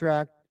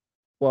contract.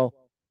 Well,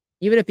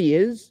 even if he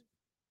is,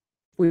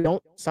 if we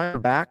don't sign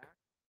him back,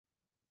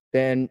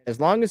 then as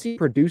long as he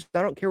produces,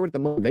 I don't care what the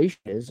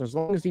motivation is, as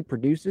long as he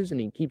produces and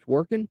he keeps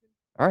working,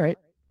 All right.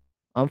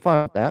 I'm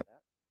fine with that.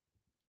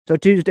 So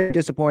Tuesday,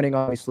 disappointing,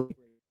 obviously.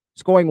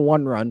 Scoring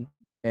 1 run,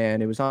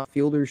 and it was on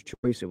fielder's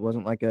choice. It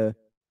wasn't like a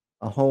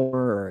homer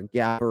or a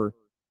gapper.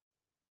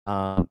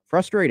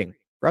 Frustrating.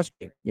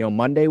 Frustrating.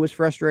 Monday was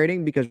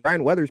frustrating because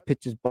Ryan Weathers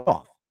pitched his butt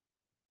off.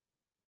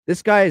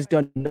 This guy has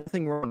done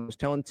nothing wrong. I was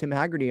telling Tim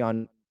Haggerty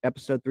on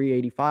episode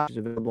 385, is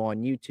available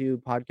on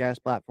YouTube, podcast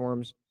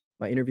platforms.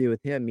 My interview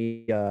with him,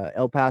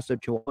 El Paso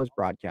Chihuahuas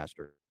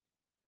broadcaster.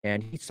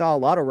 And he saw a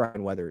lot of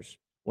Ryan Weathers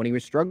when he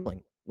was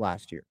struggling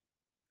last year.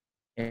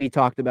 And he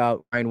talked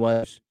about Ryan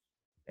Weathers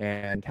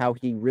and how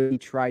he really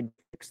tried to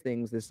fix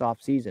things this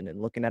offseason and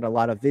looking at a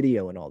lot of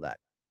video and all that.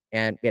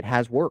 And it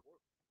has worked.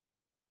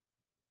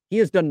 He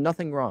has done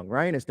nothing wrong.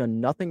 Ryan has done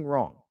nothing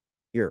wrong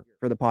here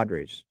for the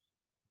Padres.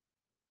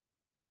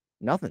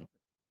 Nothing.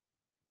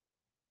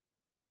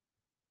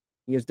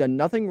 He has done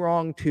nothing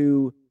wrong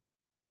to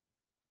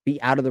be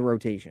out of the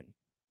rotation,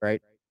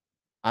 right?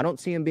 I don't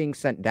see him being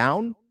sent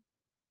down.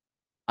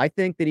 I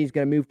think that he's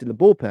going to move to the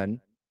bullpen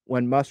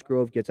when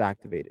Musgrove gets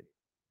activated.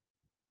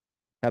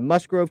 Have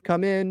Musgrove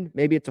come in.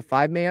 Maybe it's a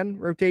 5-man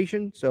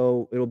rotation,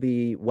 so it'll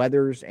be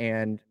Weathers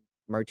and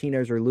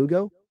Martinez or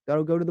Lugo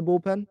that'll go to the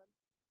bullpen.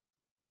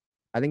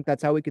 I think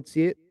that's how we could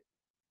see it.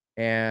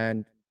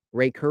 And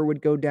Ray Kerr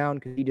would go down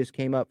because he just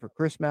came up for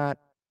Chris Matt.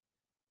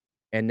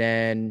 And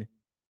then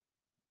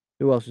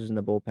who else is in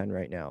the bullpen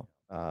right now?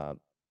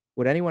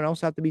 Would anyone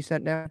else have to be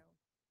sent down?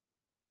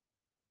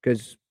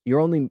 Because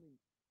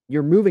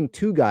you're moving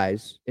 2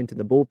 guys into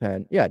the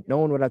bullpen. Yeah, no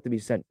one would have to be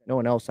sent. No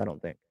one else, I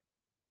don't think.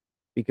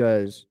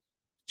 Because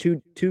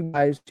two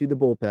guys to the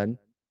bullpen,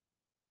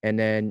 and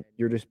then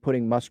you're just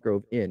putting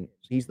Musgrove in.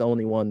 So he's the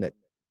only one that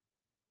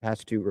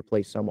has to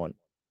replace someone.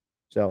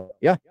 So,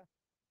 yeah,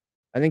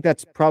 I think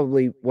that's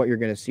probably what you're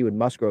going to see when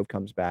Musgrove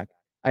comes back.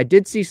 I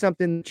did see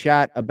something in the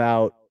chat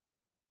about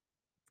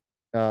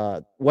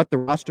what the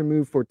roster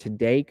move for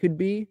today could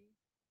be.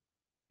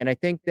 And I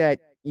think that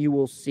you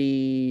will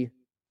see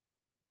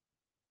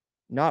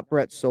not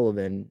Brett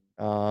Sullivan.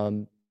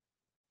 I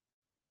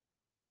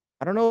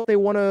don't know if they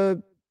want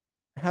to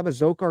have a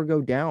Zokar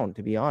go down,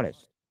 to be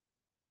honest.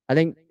 I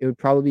think it would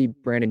probably be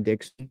Brandon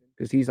Dixon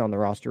because he's on the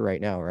roster right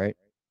now, right?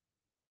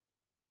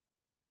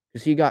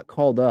 Because he got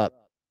called up,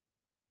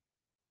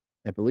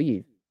 I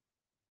believe.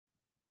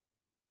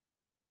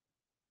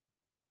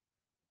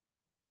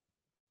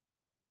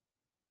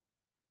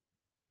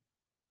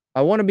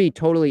 I want to be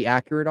totally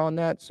accurate on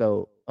that,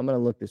 so I'm going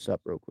to look this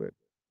up real quick.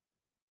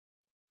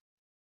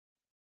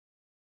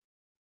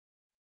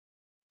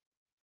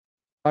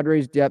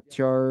 Padres depth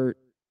chart,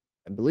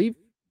 I believe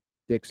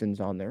Dixon's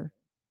on there.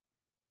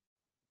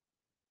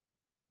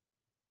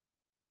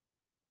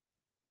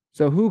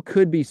 So who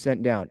could be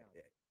sent down?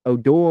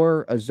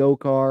 Odor, a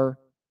Zokar,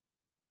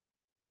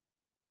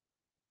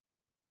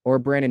 or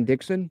Brandon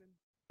Dixon?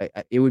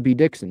 It would be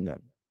Dixon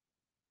then,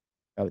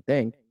 I would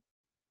think.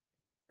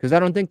 Because I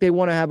don't think they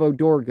want to have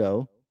Odor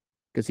go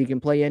because he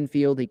can play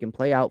infield, he can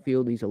play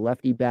outfield, he's a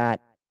lefty bat.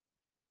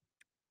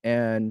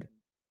 And,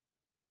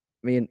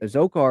 I mean,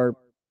 Zokar,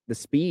 the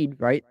speed,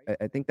 right?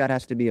 I think that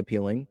has to be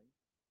appealing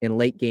in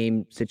late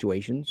game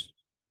situations.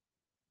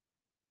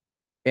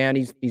 And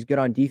he's good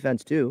on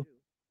defense too.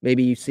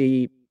 Maybe you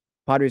see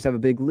Padres have a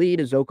big lead,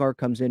 Zokar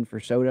comes in for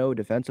Soto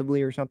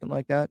defensively or something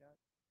like that.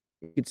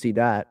 You could see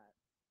that.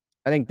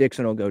 I think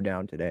Dixon will go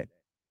down today.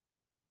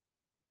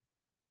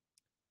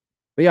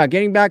 But yeah,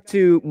 getting back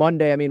to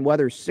Monday, I mean,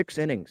 Weathers 6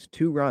 innings,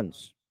 2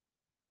 runs,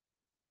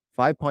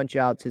 5 punch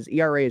outs. His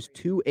ERA is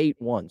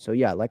 2.81. So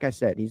yeah, like I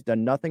said, he's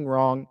done nothing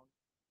wrong.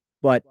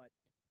 But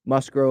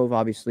Musgrove,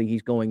 obviously,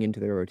 he's going into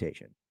the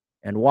rotation.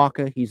 And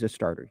Waka, he's a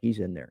starter. He's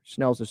in there.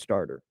 Snell's a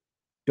starter.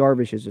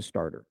 Darvish is a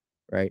starter,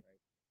 right?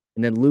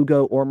 And then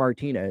Lugo or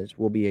Martinez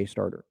will be a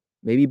starter.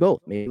 Maybe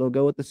both. Maybe they'll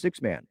go with the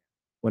 6-man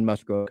when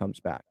Musgrove comes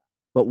back.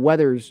 But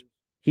Weathers,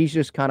 he's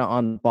just kind of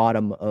on the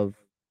bottom of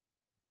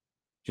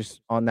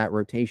just on that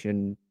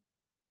rotation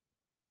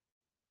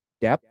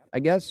depth,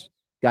 I guess.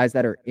 Guys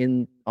that are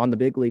on the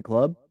big league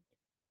club.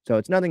 So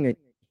it's nothing that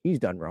he's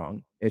done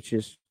wrong. It's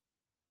just,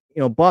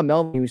 Bob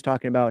Melvin, he was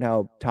talking about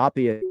how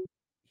Tapia,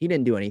 he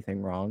didn't do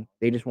anything wrong.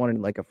 They just wanted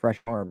like a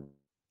fresh arm.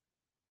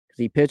 Because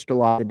he pitched a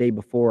lot the day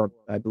before,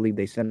 I believe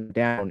they sent him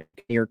down.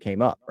 Kinnear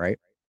came up, right?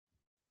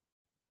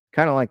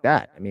 Kind of like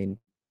that. I mean,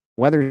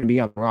 Weathers can be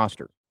on the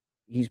roster.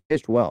 He's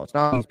pitched well. It's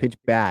not like he's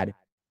pitched bad.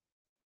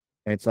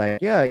 And it's like,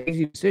 yeah,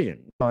 easy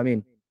decision. I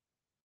mean,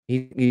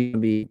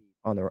 he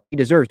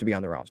deserves to be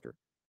on the roster.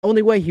 The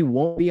only way he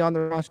won't be on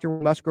the roster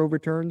when Musgrove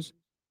returns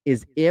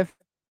is if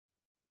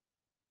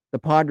the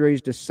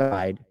Padres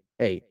decide,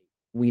 hey,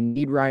 we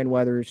need Ryan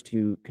Weathers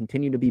to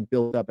continue to be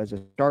built up as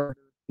a starter.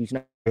 He's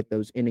not at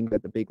those innings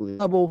at the big league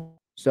level,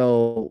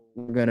 so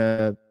we're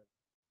gonna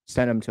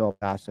send him to El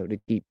Paso to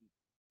keep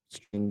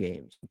string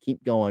games,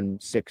 keep going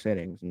 6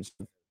 innings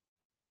and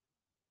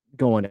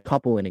going a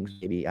couple innings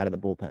maybe out of the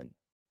bullpen,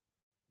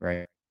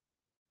 right?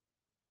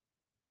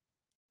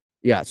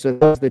 Yeah, so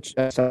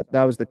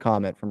that was the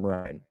comment from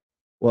Ryan.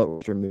 What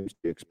roster moves do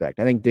you expect?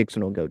 I think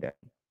Dixon will go down.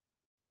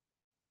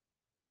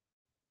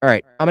 All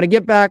right, I'm going to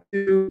get back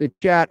to the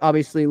chat.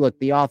 Obviously, look,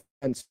 the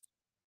offense,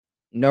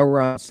 no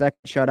run, second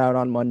shutout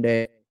on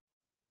Monday.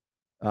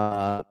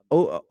 0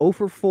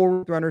 for 4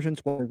 with runners in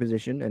scoring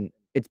position, and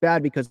it's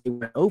bad because they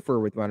went 0 for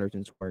with runners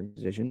in scoring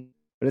position,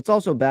 but it's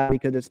also bad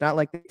because it's not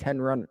like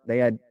they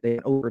had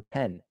over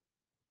 10.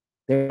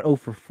 They went 0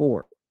 for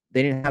 4.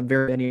 They didn't have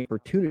very many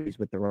opportunities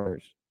with the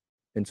runners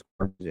in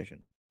scoring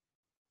position.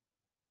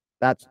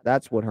 That's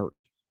what hurts.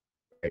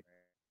 Right?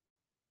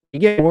 You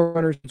get more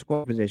runners in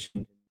scoring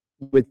position,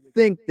 you would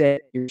think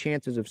that your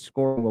chances of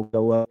scoring will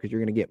go up because you're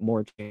going to get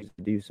more chances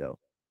to do so.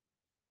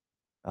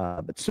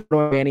 But Soto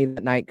and Manny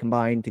that night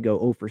combined to go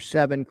 0 for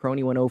 7.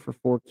 Crony went 0 for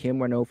 4. Kim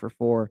went 0 for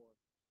 4.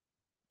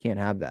 Can't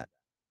have that.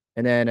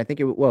 And then I think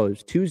it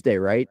was Tuesday,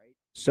 right?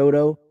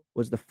 Soto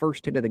was the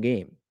first hit of the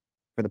game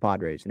for the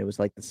Padres, and it was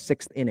like the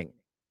 6th inning.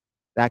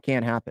 That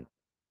can't happen.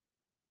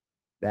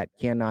 That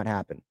cannot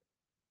happen.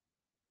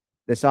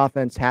 This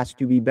offense has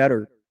to be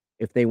better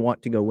if they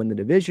want to go win the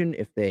division,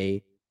 if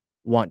they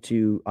want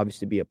to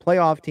obviously be a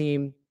playoff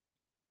team,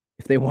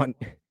 if they want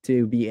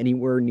to be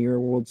anywhere near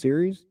a World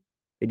Series.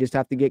 They just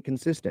have to get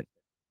consistent.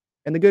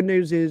 And the good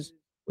news is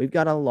we've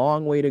got a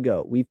long way to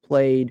go. We've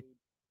played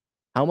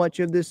how much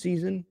of this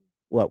season?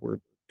 What, we're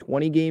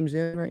 20 games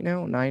in right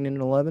now, 9 and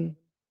 11.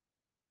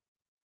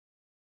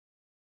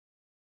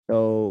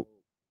 So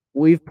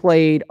we've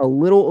played a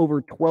little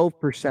over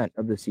 12%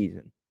 of the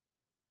season.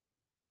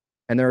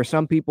 And there are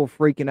some people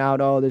freaking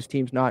out, oh, this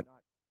team's not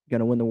going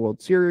to win the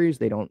World Series.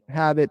 They don't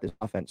have it. This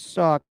offense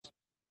sucks.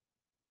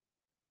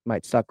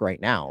 Might suck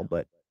right now,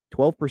 but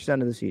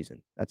 12% of the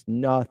season. That's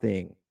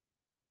nothing.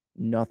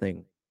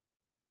 Nothing.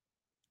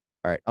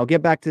 All right, I'll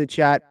get back to the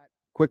chat.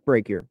 Quick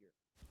break here.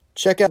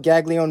 Check out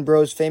Gaglione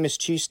Bros' famous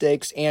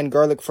cheesesteaks and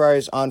garlic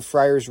fries on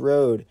Friars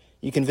Road.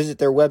 You can visit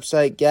their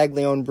website,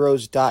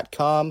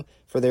 gaglionebros.com,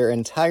 for their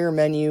entire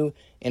menu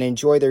and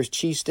enjoy their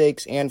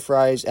cheesesteaks and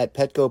fries at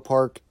Petco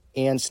Park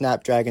and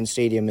Snapdragon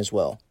Stadium as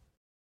well.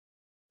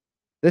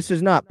 This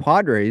is not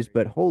Padres,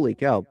 but holy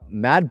cow,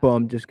 Mad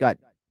Bum just got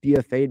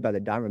DFA'd by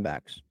the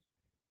Diamondbacks.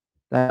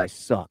 That guy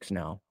sucks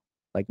now.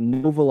 Like,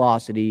 no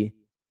velocity.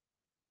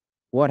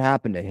 What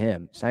happened to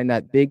him? Signed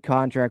that big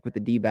contract with the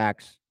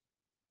D-backs.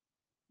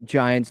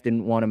 Giants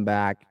didn't want him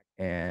back,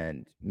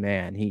 and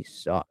man, he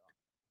sucked.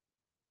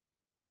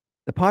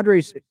 The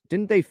Padres,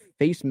 didn't they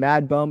face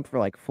Mad Bum for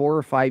like 4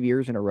 or 5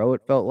 years in a row,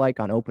 it felt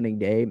like, on opening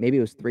day? Maybe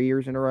it was 3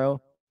 years in a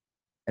row.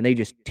 And they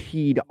just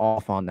teed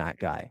off on that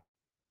guy.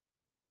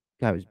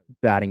 Guy was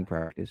batting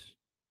practice.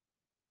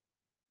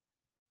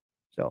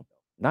 So,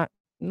 not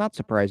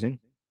surprising.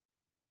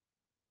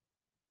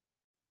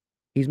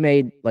 He's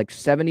made like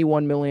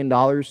 $71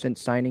 million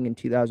since signing in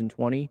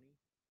 2020.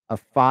 A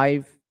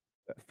 5+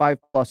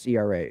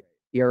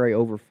 ERA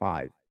over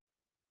 5.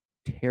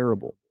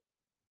 Terrible.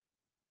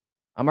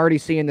 I'm already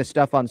seeing this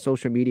stuff on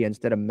social media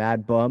instead of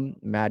Mad Bum,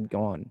 Mad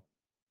Gone.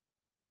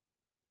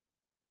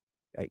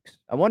 Yikes.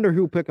 I wonder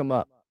who pick him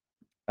up.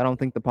 I don't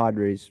think the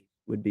Padres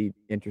would be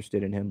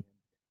interested in him.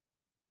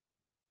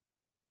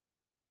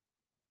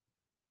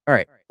 All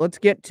right, let's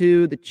get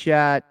to the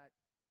chat.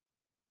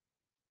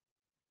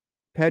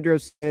 Pedro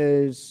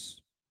says,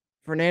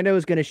 Fernando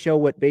is going to show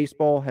what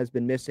baseball has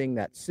been missing,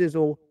 that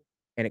sizzle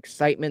and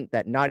excitement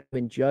that not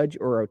even Judge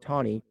or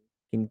Ohtani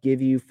can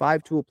give you.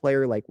 5-tool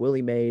player like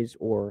Willie Mays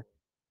or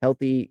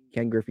healthy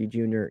Ken Griffey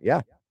Jr.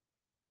 Yeah.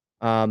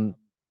 I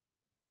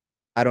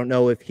don't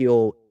know if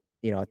he'll,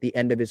 at the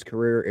end of his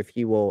career, if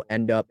he will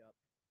end up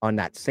on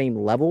that same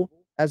level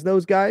as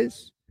those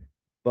guys.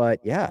 But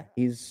yeah,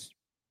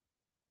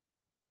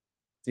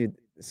 dude,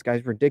 this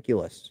guy's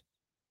ridiculous.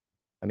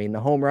 I mean,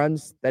 the home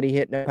runs that he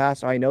hit in the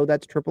past, I know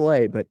that's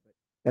AAA, but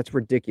that's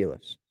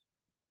ridiculous.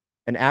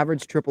 An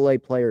average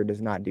AAA player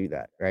does not do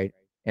that, right?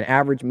 An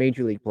average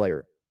Major League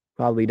player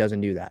probably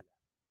doesn't do that.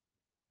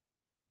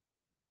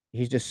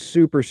 He's just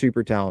super,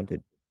 super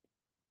talented.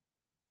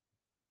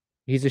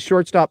 He's a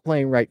shortstop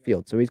playing right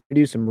field, so he's going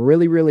to do some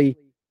really, really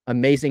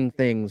amazing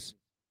things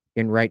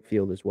in right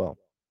field as well.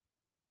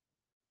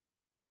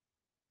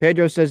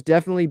 Pedro says,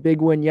 definitely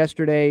big win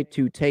yesterday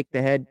to take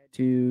the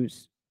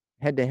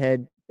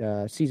head-to-head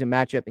season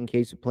matchup in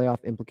case of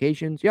playoff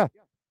implications. Yeah,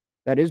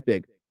 that is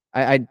big.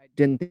 I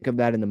didn't think of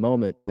that in the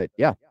moment, but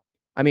yeah.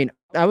 I mean,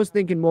 I was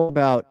thinking more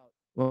about,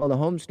 the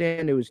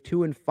homestand, it was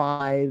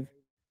 2-5.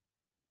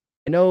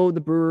 I know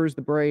the Brewers,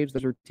 the Braves,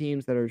 those are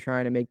teams that are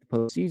trying to make the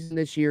postseason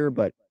this year,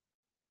 but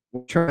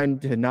we're trying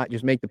to not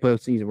just make the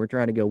postseason. We're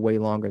trying to go way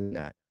longer than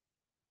that.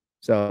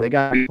 So they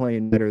got to be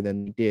playing better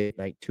than they did.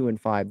 Like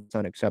 2-5, it's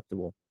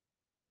unacceptable.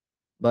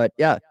 But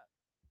yeah,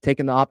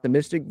 taking the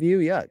optimistic view,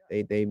 yeah,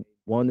 they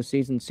won the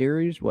season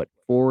series,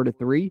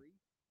 4-3?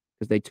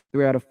 Because they took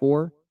 3 out of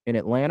 4 in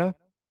Atlanta,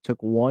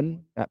 took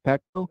 1 at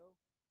Petco.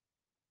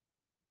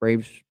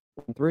 Braves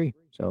won 3.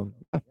 So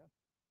yeah.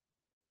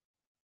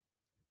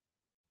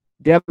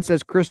 Devin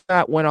says Chris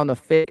Matt went on the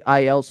fake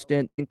IL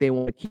stint. I think they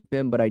want to keep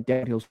him, but I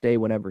doubt he'll stay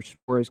whenever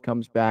Suarez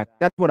comes back.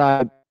 That's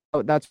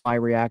my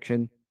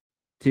reaction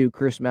to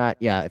Chris Matt.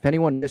 Yeah, if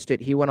anyone missed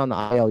it, he went on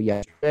the IL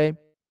yesterday.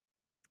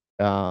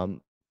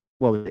 What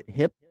was it?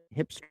 Hip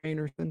hip strain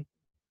or something.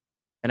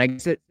 And I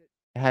guess it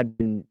had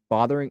been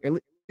bothering, at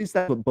least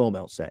that's what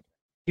Bomel said.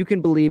 You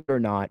can believe it or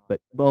not, but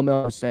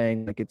Bomel was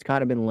saying like it's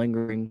kind of been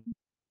lingering.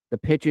 The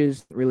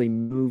pitches really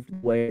moved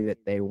the way that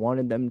they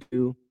wanted them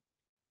to.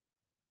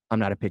 I'm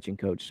not a pitching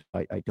coach,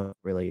 so I don't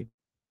really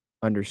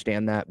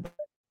understand that. But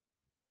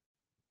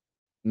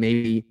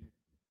maybe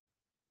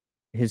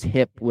his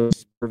hip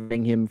was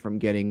preventing him from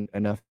getting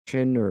enough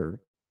action or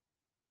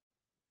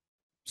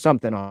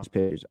something on his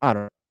pitches. I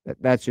don't know.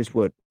 That's just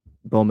what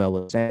Bomel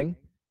was saying.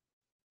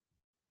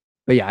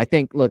 But yeah, I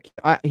think, look,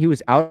 he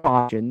was out of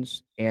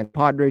options, and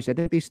Padres, I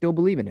think they still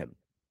believe in him.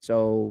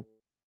 So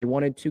they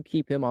wanted to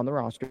keep him on the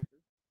roster.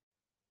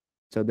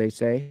 So they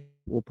say,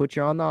 we'll put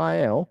you on the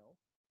IL.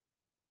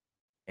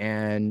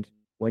 And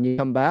when you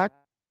come back,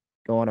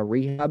 go on a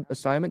rehab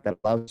assignment that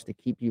allows us to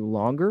keep you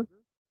longer.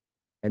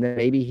 And then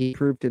maybe he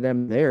proved to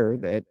them there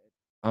that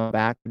I'm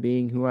back to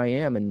being who I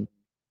am, and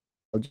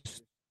I'll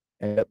just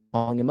end up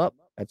calling him up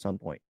at some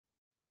point.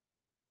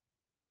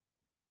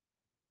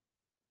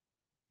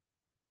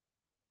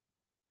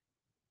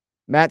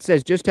 Matt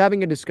says, just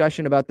having a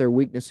discussion about their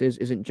weaknesses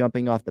isn't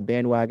jumping off the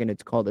bandwagon.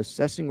 It's called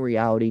assessing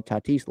reality.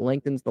 Tatis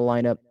lengthens the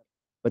lineup,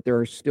 but there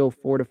are still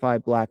 4 to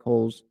 5 black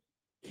holes,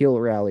 kill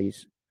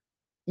rallies.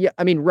 Yeah,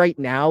 I mean, right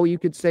now you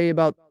could say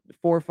about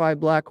 4 or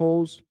 5 black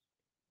holes,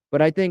 but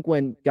I think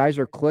when guys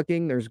are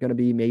clicking, there's going to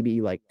be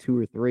maybe like 2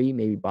 or 3,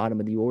 maybe bottom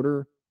of the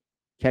order,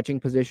 catching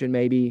position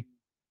maybe.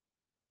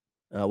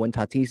 When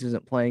Tatis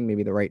isn't playing,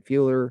 maybe the right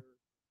fielder,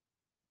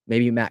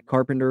 maybe Matt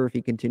Carpenter if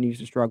he continues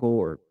to struggle,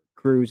 or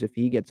Cruz if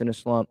he gets in a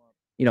slump.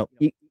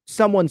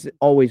 Someone's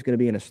always going to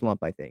be in a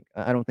slump, I think.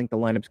 I don't think the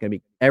lineup's going to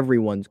be,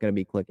 everyone's going to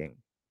be clicking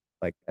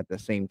like at the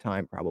same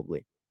time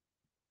probably.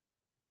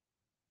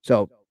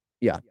 So,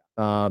 yeah,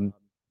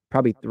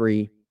 probably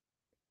 3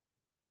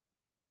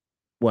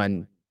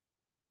 when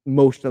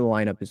most of the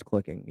lineup is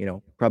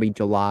clicking, probably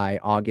July,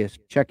 August.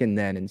 Check in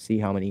then and see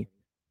how many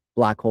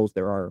black holes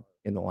there are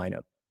in the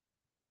lineup.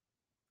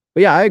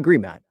 But yeah, I agree,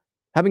 Matt.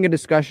 Having a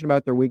discussion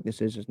about their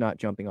weaknesses is not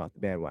jumping off the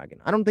bandwagon.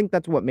 I don't think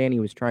that's what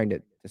Manny was trying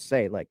to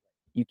say. Like,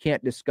 you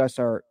can't discuss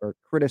or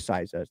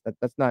criticize us.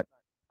 That's not,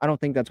 I don't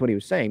think that's what he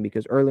was saying,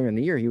 because earlier in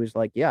the year, he was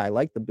like, yeah, I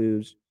like the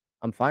boos.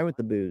 I'm fine with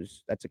the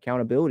boos. That's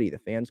accountability. The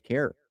fans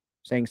care.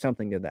 Saying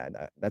something to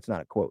that. That's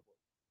not a quote.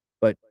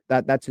 But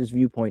that's his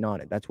viewpoint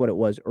on it. That's what it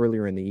was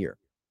earlier in the year.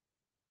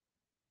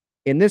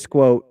 In this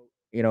quote,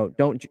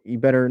 you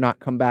better not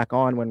come back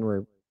on when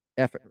we're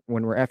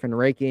effing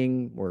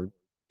raking. We're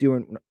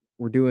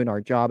doing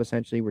our job,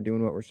 essentially. We're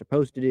doing what we're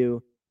supposed to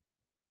do.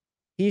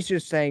 He's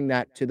just saying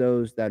that to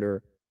those that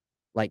are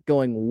like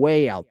going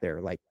way out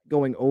there, like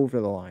going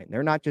over the line.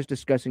 They're not just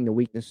discussing the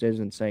weaknesses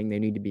and saying they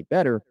need to be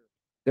better.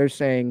 They're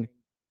saying,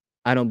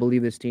 I don't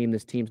believe this team.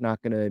 This team's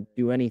not going to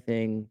do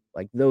anything.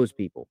 Like those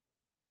people.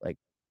 Like,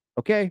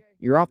 okay,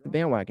 you're off the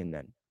bandwagon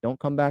then. Don't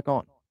come back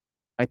on.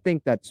 I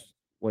think that's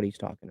what he's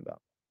talking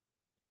about.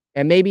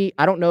 And maybe,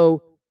 I don't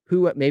know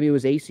who, maybe it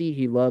was AC.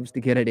 He loves to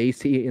get at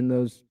AC in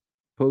those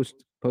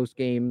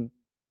post-game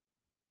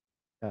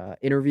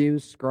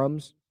interviews,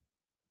 scrums.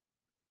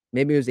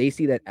 Maybe it was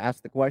AC that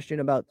asked the question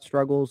about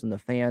struggles and the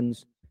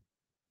fans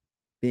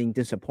being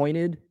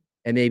disappointed.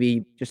 And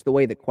maybe just the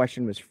way the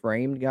question was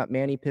framed got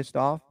Manny pissed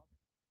off.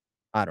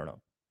 I don't know.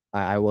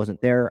 I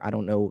wasn't there. I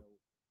don't know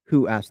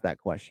who asked that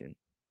question.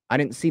 I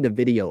didn't see the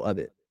video of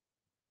it.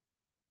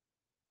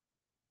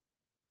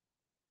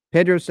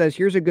 Pedro says,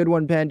 here's a good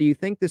one, Pen. Do you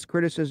think this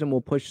criticism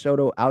will push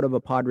Soto out of a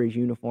Padres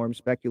uniform?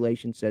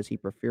 Speculation says he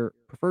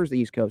prefers the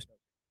East Coast.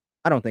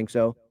 I don't think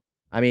so.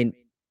 I mean,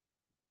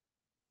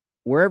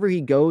 wherever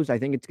he goes, I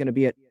think it's going to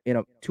be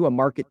to a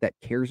market that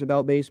cares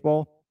about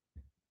baseball.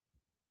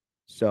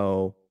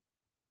 So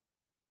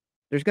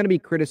there's going to be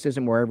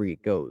criticism wherever he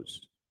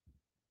goes.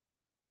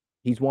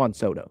 He's Juan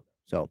Soto.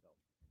 So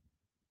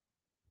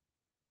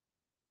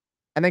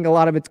I think a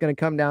lot of it's going to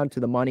come down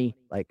to the money.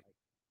 Like,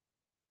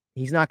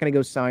 he's not going to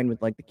go sign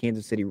with like the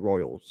Kansas City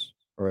Royals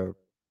or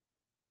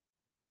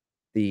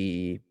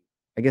I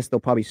guess they'll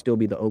probably still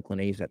be the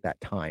Oakland A's at that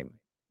time,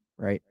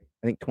 right?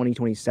 I think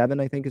 2027,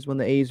 I think, is when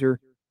the A's are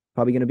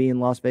probably going to be in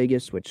Las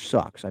Vegas, which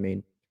sucks. I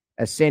mean,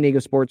 as San Diego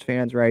sports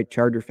fans, right?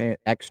 Charger fan,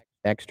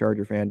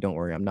 ex-Charger fan. Don't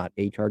worry, I'm not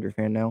a Charger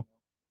fan now.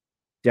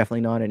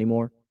 Definitely not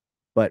anymore.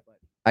 But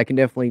I can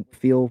definitely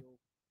feel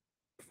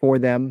for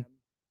them.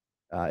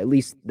 At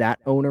least that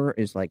owner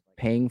is like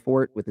paying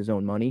for it with his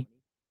own money.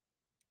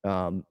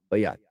 But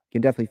yeah,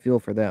 can definitely feel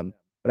for them.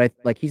 But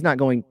he's not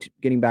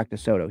getting back to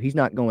Soto. He's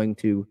not going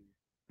to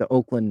the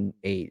Oakland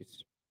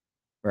A's,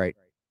 right?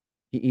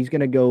 He's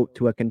going to go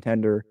to a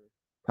contender,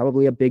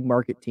 probably a big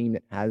market team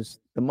that has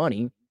the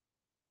money.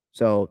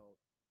 So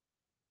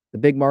the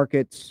big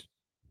markets,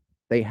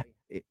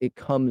 it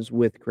comes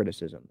with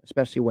criticism,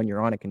 especially when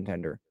you're on a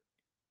contender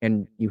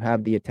and you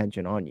have the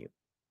attention on you.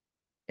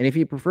 And if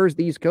he prefers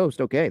the East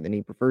Coast, okay, then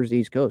he prefers the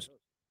East Coast.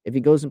 If he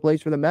goes and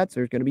plays for the Mets,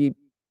 there's going to be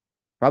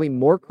probably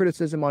more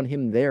criticism on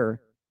him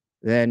there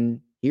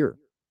than here,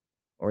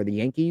 or the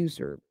Yankees,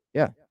 or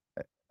yeah.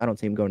 I don't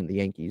see him going to the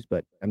Yankees,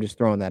 but I'm just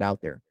throwing that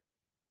out there.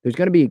 there's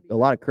going to be a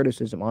lot of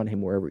criticism on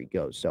him wherever he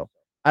goes. So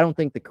I don't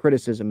think the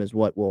criticism is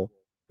what will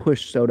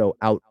push Soto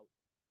out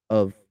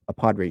of a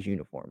Padres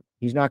uniform.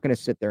 He's not going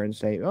to sit there and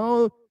say,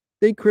 "Oh,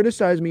 they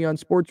criticize me on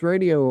sports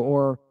radio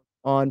or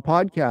on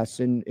podcasts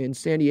in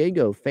San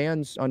Diego.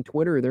 Fans on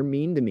Twitter, they're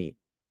mean to me.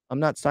 I'm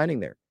not signing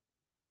there."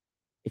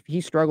 If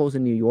he struggles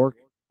in New York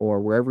or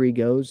wherever he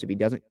goes, if he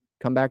doesn't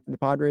come back to the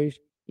Padres,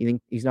 you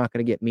think he's not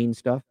going to get mean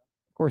stuff?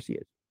 Of course he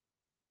is.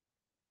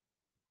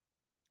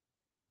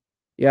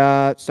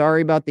 Yeah,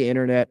 sorry about the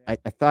internet. I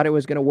thought it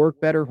was going to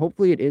work better.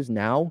 Hopefully it is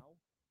now.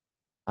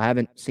 I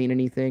haven't seen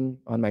anything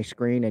on my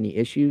screen, any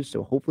issues,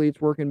 so hopefully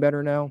it's working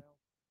better now.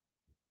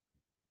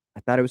 I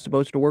thought it was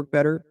supposed to work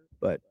better,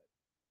 but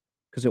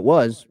because it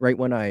was right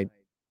when I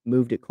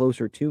moved it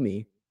closer to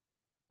me,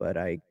 but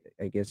I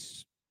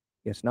guess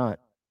not.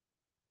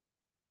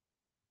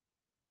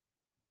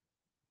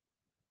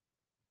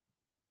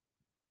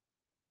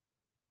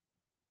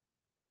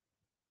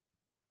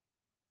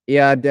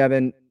 Yeah,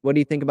 Devin, what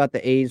do you think about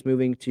the A's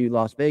moving to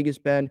Las Vegas,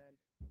 Ben?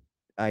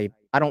 I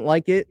don't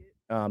like it.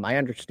 I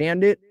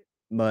understand it,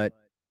 but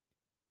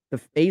the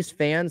A's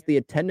fans, the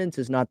attendance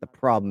is not the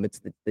problem.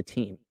 It's the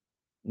team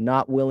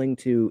not willing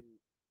to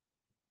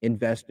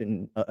invest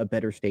in a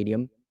better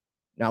stadium,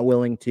 not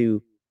willing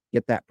to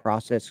get that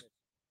process.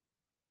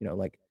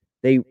 Like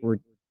they were,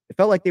 it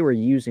felt like they were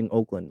using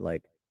Oakland.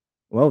 Like,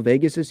 well,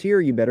 Vegas is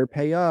here. You better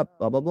pay up,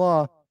 blah, blah,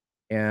 blah.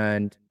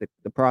 And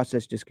the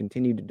process just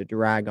continued to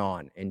drag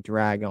on and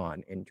drag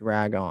on and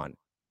drag on.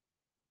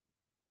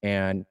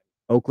 And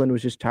Oakland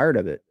was just tired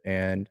of it.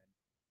 And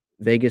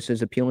Vegas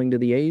is appealing to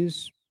the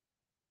A's.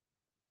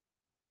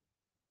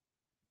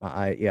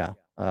 Yeah.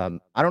 I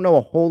don't know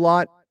a whole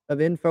lot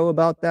of info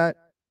about that,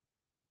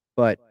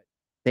 but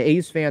the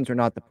A's fans are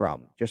not the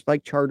problem. Just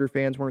like Charter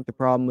fans weren't the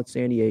problem with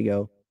San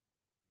Diego,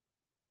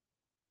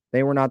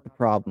 they were not the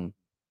problem.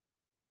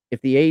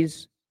 If the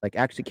A's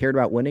actually cared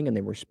about winning and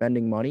they were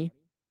spending money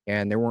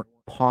and there weren't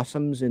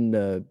possums in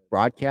the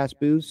broadcast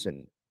booths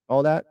and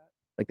all that,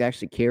 like they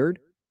actually cared,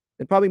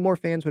 then probably more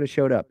fans would have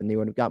showed up and they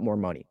would have got more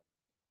money.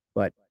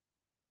 But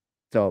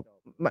so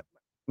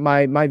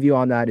my view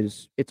on that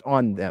is it's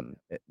on them.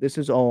 This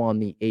is all on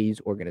the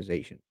A's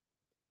organization.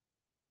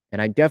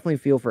 And I definitely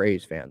feel for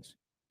A's fans.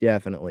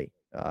 Definitely.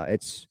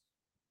 There's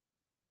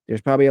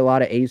probably a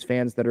lot of A's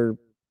fans that are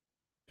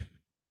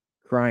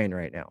crying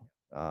right now.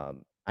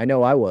 I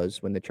know I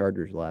was when the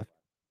Chargers left.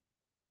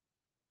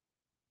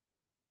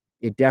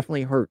 It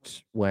definitely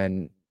hurts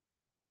when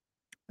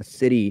a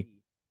city,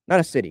 not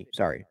a city,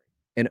 sorry,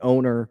 an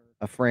owner,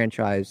 a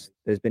franchise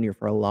that has been here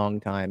for a long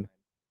time,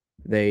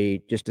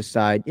 they just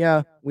decide,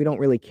 yeah, we don't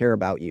really care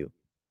about you.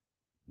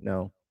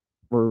 No,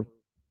 we're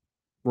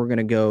we're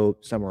gonna go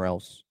somewhere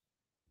else.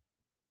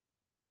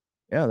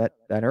 Yeah,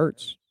 that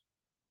hurts.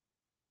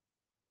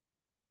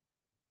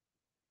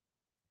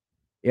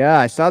 Yeah,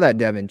 I saw that,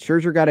 Devin.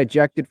 Scherzer got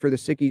ejected for the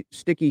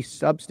sticky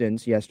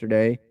substance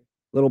yesterday.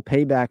 Little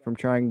payback from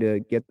trying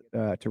to get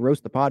to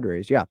roast the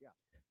Padres. Yeah.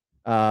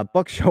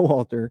 Buck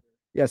Showalter.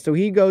 Yeah, so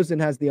he goes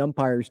and has the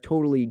umpires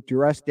totally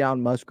dress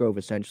down Musgrove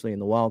essentially in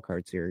the wild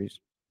card series.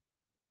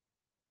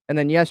 And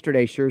then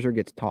yesterday, Scherzer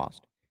gets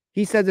tossed.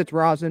 He says it's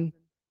rosin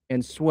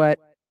and sweat,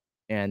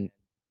 and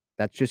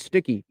that's just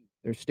sticky.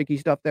 There's sticky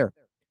stuff there.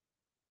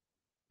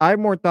 I have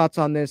more thoughts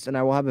on this, and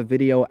I will have a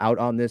video out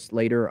on this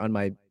later on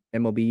my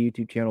MLB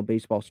YouTube channel,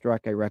 Baseball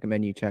Struck. I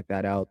recommend you check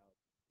that out.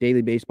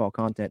 Daily baseball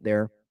content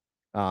there.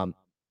 Um,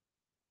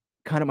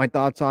 Kind of my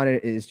thoughts on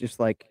it is just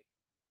like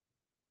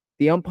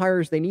the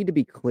umpires, they need to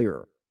be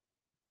clearer.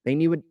 They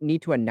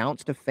need to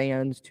announce to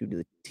fans, to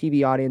the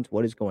TV audience,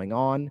 what is going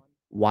on.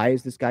 Why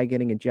is this guy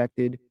getting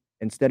ejected?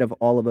 Instead of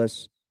all of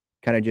us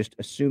kind of just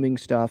assuming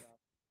stuff.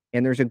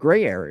 And there's a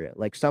gray area.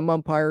 Like some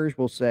umpires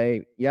will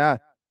say, yeah,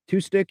 too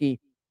sticky,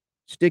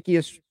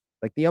 stickiest.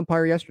 Like the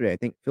umpire yesterday, I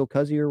think Phil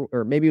Cuzzier,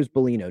 or maybe it was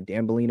Bellino,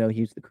 Dan Bellino,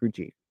 he's the crew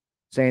chief,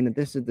 saying that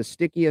this is the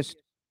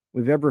stickiest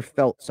we've ever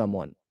felt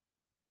someone.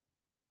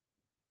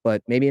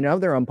 But maybe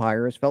another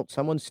umpire has felt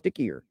someone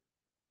stickier.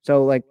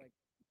 So,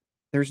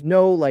 there's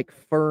no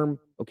firm,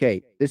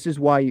 okay, this is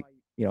why,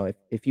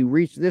 if you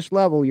reach this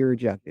level, you're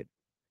ejected.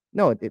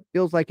 No, it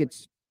feels like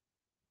it's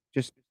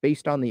just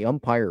based on the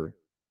umpire,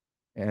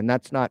 and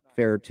that's not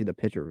fair to the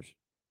pitchers.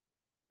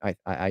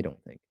 I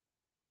don't think.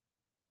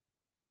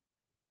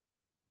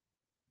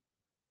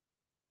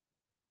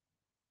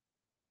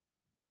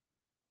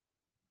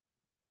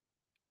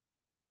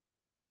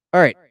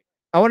 All right.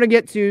 I want to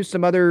get to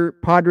some other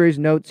Padres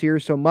notes here.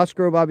 So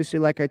Musgrove, obviously,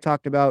 like I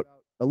talked about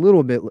a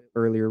little bit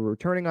earlier,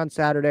 returning on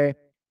Saturday.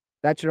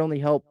 That should only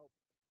help.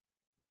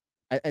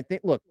 I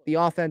think, look, the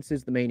offense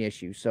is the main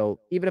issue. So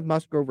even if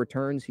Musgrove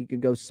returns, he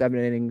could go 7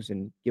 innings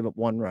and give up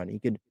 1 run. He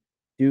could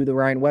do the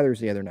Ryan Weathers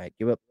the other night,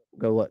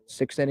 go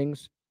 6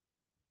 innings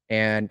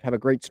and have a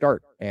great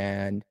start.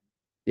 And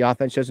the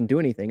offense doesn't do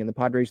anything and the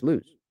Padres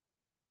lose.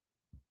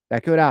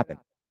 That could happen.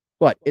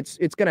 But it's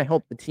going to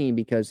help the team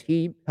because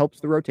he helps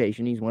the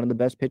rotation. He's one of the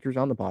best pitchers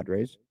on the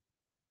Padres.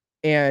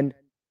 And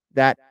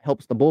that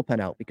helps the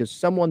bullpen out because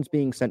someone's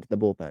being sent to the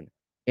bullpen.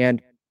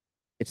 And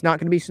it's not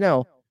going to be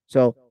Snell.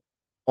 So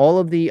all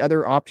of the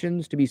other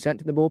options to be sent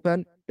to the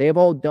bullpen, they have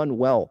all done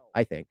well,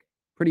 I think,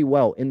 pretty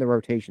well in the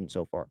rotation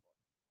so far.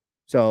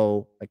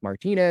 So, like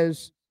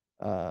Martinez,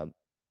 um,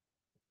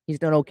 he's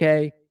done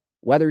okay.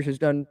 Weathers has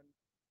done,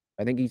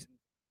 I think he's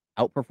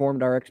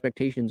outperformed our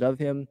expectations of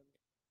him.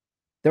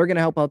 They're going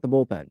to help out the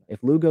bullpen. If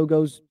Lugo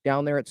goes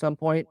down there at some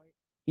point,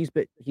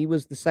 he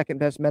was the second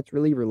best Mets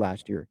reliever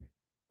last year.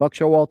 Buck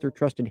Showalter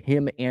trusted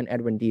him and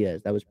Edwin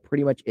Diaz. That was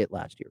pretty much it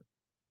last year.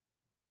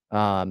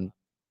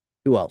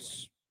 Who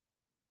else?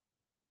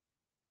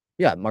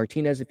 Yeah,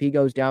 Martinez, if he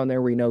goes down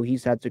there, we know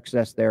he's had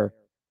success there.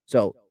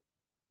 So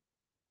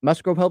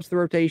Musgrove helps the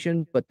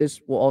rotation, but this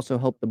will also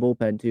help the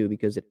bullpen too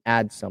because it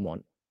adds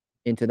someone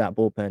into that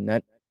bullpen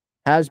that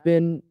has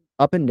been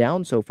up and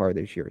down so far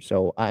this year.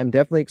 So I'm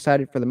definitely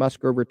excited for the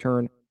Musgrove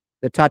return.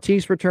 The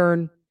Tatis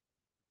return,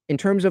 in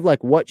terms of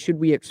like what should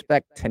we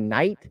expect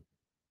tonight?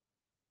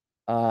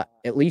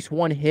 At least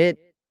one hit.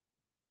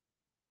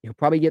 He'll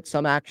probably get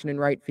some action in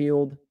right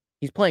field.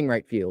 He's playing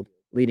right field,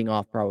 leading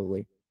off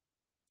probably.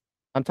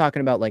 I'm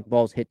talking about like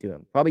balls hit to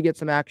him. Probably get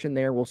some action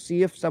there. We'll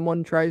see if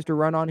someone tries to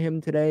run on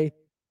him today.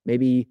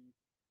 Maybe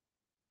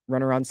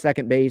run around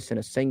second base and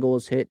a single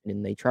is hit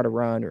and they try to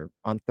run, or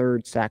on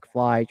third, sack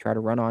fly, try to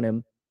run on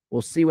him.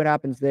 We'll see what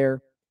happens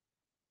there.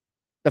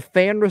 The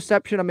fan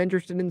reception I'm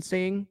interested in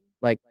seeing,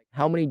 like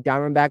how many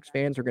Diamondbacks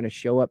fans are going to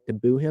show up to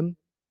boo him?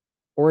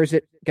 Or is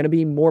it going to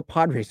be more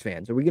Padres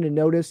fans? Are we going to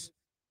notice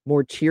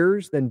more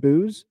cheers than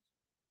boos?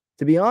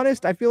 To be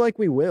honest, I feel like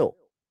we will,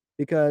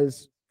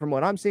 because from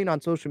what I'm seeing on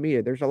social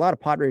media, there's a lot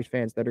of Padres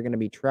fans that are going to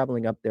be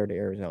traveling up there to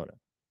Arizona.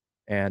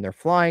 And they're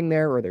flying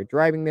there or they're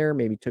driving there.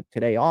 Maybe took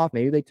today off.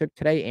 Maybe they took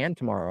today and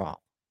tomorrow off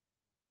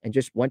and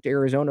just went to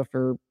Arizona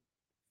for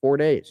 4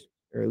 days,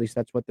 or at least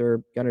that's what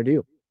they're going to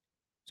do.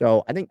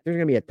 So I think there's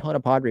going to be a ton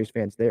of Padres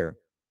fans there.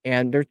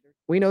 And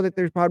we know that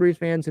there's Padres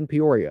fans in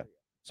Peoria.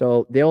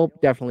 So they'll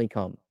definitely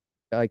come.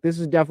 Like, this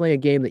is definitely a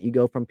game that you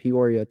go from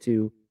Peoria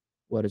to,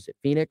 what is it,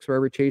 Phoenix,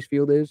 wherever Chase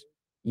Field is.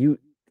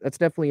 That's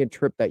definitely a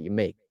trip that you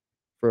make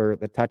for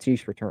the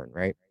Tatis return,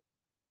 right?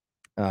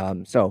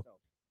 So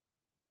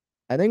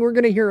I think we're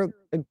going to hear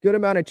a good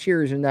amount of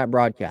cheers in that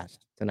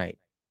broadcast tonight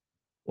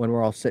when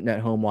we're all sitting at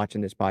home watching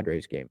this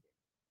Padres game.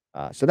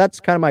 So that's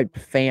kind of my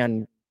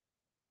fan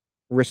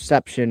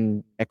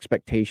reception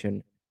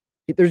expectation.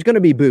 There's going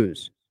to be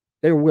boos.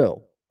 There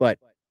will. But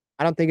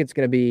I don't think it's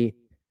going to be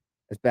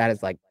as bad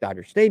as like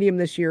Dodger Stadium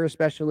this year,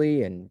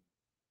 especially, and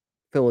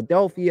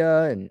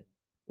Philadelphia, and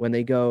when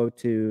they go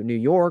to New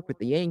York with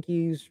the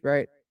Yankees,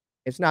 right?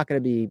 It's not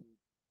going to be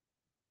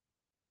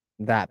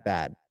that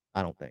bad,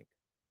 I don't think.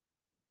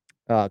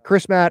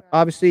 Chris Matt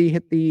obviously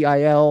hit the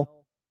IL.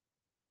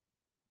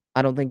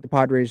 I don't think the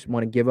Padres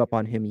want to give up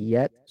on him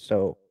yet.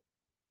 So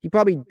he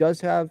probably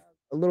does have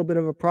a little bit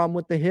of a problem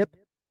with the hip,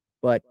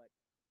 but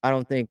I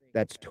don't think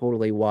that's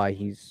totally why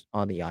he's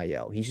on the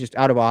IL. He's just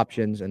out of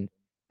options, and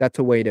that's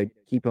a way to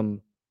keep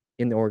him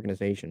in the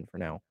organization for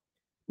now.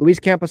 Luis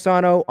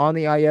Camposano on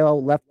the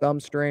IL, left thumb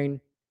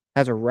strain,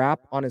 has a wrap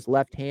on his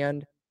left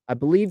hand. I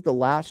believe the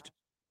last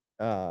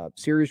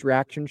series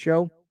reaction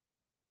show,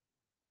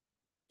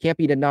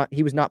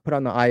 he was not put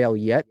on the IL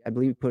yet. I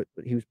believe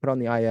he was put on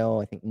the IL,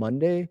 I think,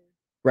 Monday.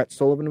 Brett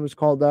Sullivan was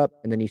called up,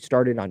 and then he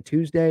started on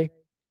Tuesday.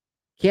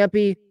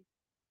 Campy,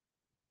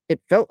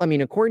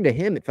 according to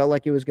him, it felt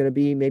like it was going to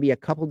be maybe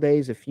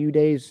a few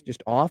days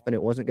just off, and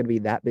it wasn't going to be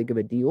that big of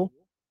a deal.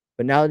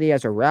 But now that he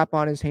has a wrap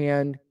on his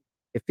hand,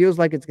 it feels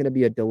like it's going to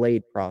be a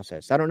delayed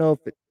process. I don't know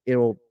if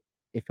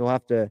he'll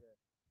have to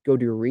go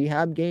do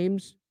rehab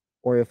games,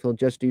 or if he'll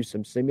just do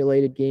some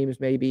simulated games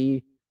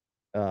maybe,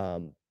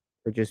 or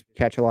just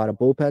catch a lot of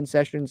bullpen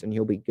sessions and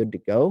he'll be good to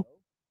go.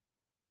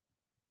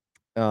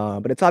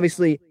 But it's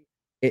obviously,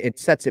 it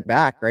sets it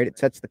back, right? It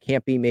sets the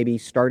Campy maybe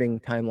starting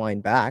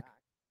timeline back,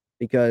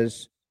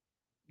 because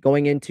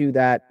going into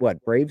that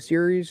Brave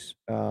series,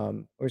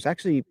 or it's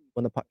actually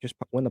when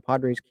the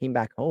Padres came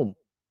back home,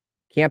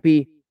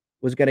 Campy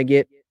was going to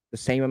get the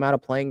same amount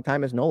of playing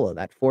time as Nola.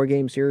 That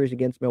 4-game series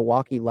against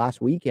Milwaukee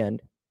last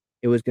weekend,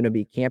 it was going to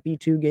be Campy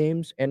 2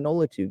 games and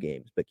Nola 2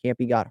 games, but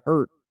Campy got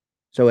hurt,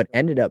 so it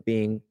ended up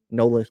being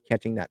Nola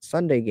catching that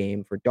Sunday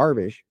game for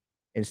Darvish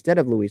instead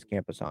of Luis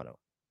Camposano.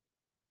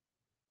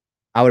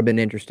 I would have been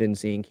interested in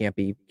seeing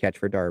Campy catch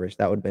for Darvish.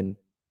 That would have been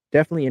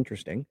definitely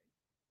interesting.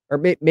 Or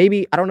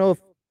maybe, I don't know if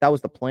that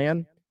was the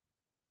plan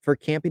for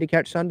Campy to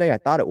catch Sunday. I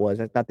thought it was.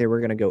 I thought they were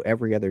going to go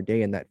every other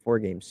day in that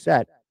 4-game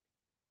set.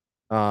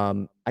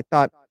 I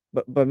thought,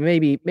 but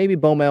maybe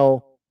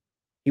Bomel,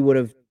 he would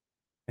have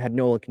had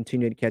Nola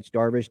continue to catch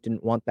Darvish.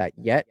 Didn't want that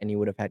yet, and he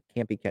would have had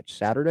Campy catch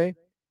Saturday.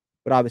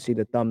 But obviously,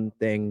 the thumb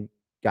thing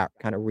got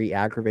kind of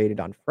re-aggravated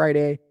on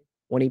Friday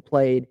when he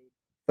played.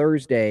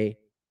 Thursday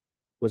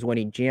was when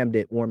he jammed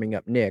it warming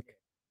up Nick.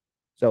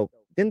 So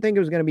didn't think it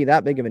was going to be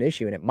that big of an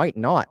issue, and it might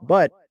not.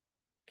 But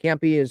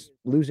Campy is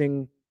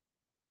losing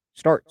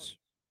starts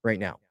right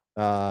now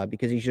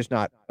because he's just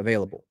not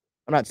available.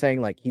 I'm not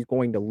saying like he's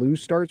going to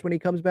lose starts when he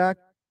comes back,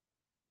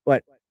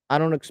 but I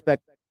don't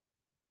expect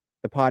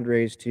the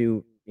Padres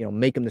to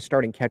make him the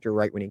starting catcher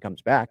right when he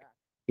comes back.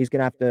 He's going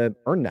to have to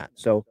earn that.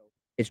 So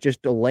It's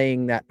just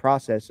delaying that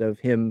process of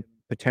him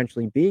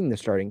potentially being the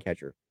starting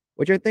catcher,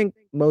 which I think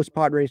most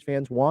Padres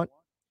fans want,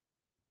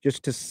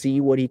 just to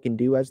see what he can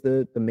do as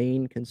the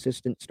main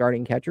consistent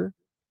starting catcher,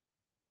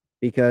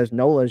 because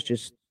Nola's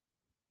just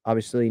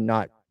obviously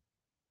not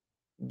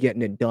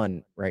getting it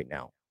done right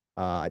now.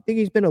 I think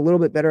he's been a little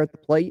bit better at the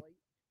plate.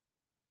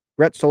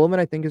 Brett Sullivan,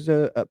 I think, is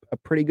a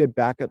pretty good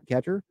backup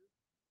catcher.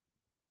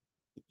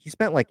 He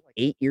spent like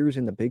 8 years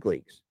in the big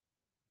leagues.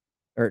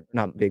 Or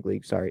not big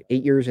leagues, sorry.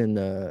 8 years in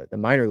the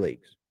minor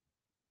leagues.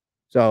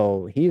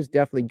 So he's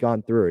definitely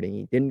gone through it, and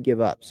he didn't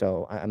give up.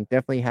 So I'm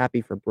definitely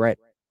happy for Brett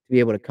to be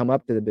able to come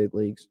up to the big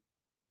leagues.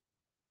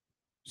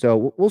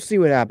 So we'll see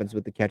what happens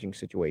with the catching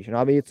situation.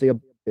 Obviously,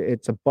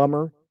 it's a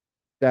bummer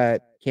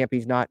that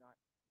Campy's not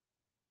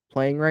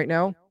playing right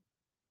now.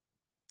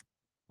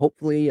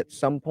 Hopefully, at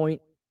some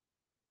point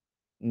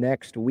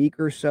next week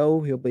or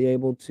so, he'll be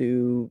able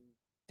to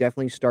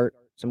definitely start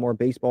some more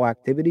baseball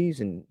activities,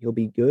 and he'll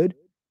be good.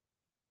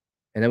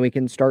 And then we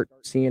can start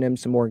seeing him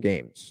some more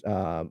games.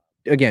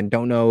 Again,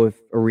 don't know if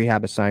a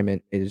rehab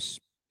assignment is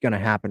going to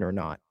happen or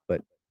not,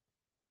 but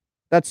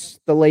that's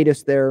the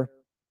latest there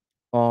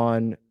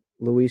on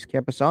Luis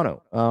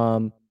Campusano.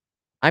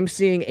 I'm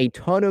seeing a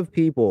ton of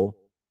people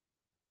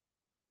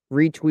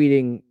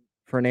retweeting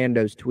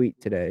Fernando's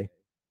tweet today.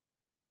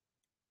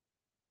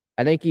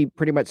 I think he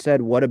pretty much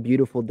said, "What a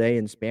beautiful day"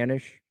 in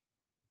Spanish.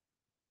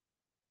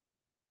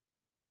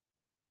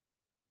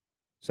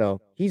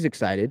 So he's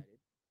excited.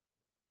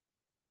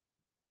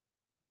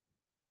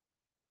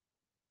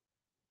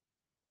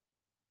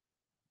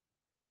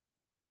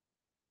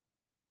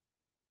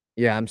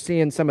 Yeah, I'm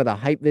seeing some of the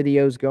hype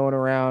videos going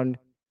around.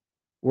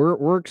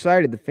 We're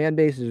excited. The fan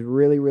base is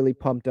really, really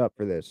pumped up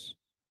for this.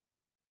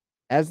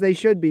 As they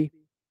should be.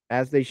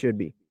 As they should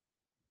be.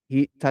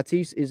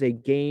 Tatis is a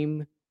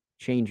game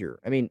changer.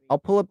 I mean, I'll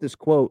pull up this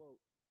quote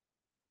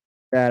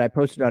that I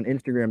posted on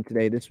Instagram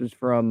today. This was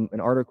from an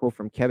article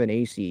from Kevin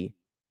Acee.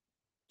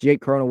 Jake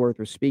Cronenworth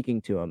was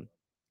speaking to him.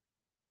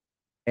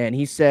 And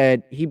he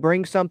said he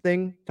brings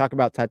something, talk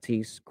about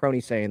Tatis, Crony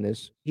saying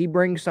this, he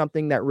brings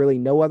something that really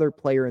no other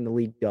player in the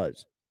league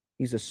does.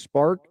 He's a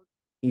spark.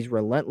 He's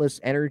relentless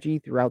energy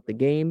throughout the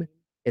game.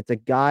 It's a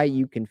guy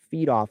you can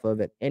feed off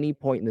of at any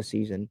point in the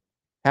season.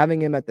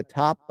 Having him at the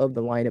top of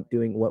the lineup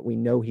doing what we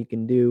know he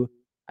can do,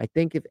 I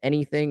think if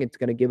anything, it's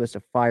going to give us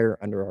a fire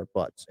under our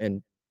butts.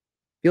 And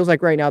feels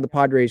like right now the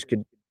Padres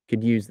could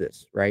use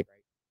this, right?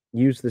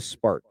 Use this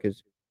spark,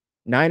 because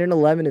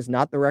 9-11 is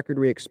not the record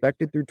we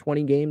expected through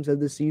 20 games of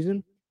the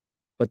season.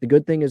 But the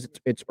good thing is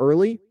it's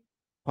early.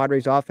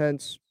 Padres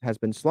offense has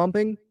been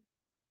slumping,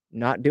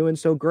 not doing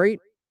so great.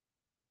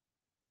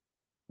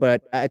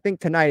 But I think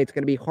tonight it's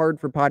going to be hard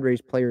for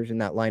Padres players in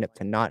that lineup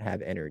to not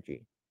have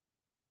energy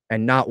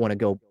and not want to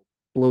go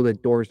blow the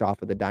doors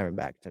off of the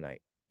Diamondbacks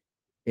tonight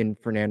in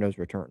Fernando's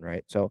return,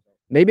 right? So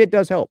maybe it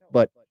does help.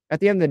 But at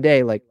the end of the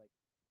day, like,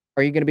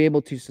 are you going to be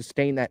able to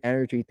sustain that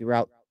energy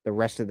throughout the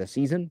rest of the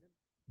season?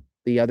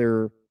 The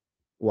other,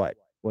 what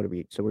are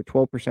we? So we're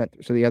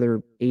 12%. So the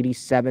other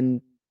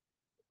 87,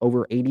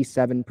 over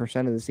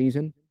 87% of the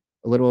season,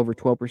 a little over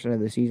 12% of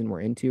the season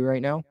we're into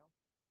right now.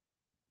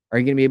 Are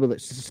you going to be able to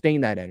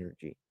sustain that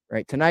energy,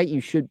 right? Tonight,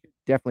 you should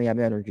definitely have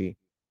energy.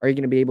 Are you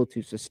going to be able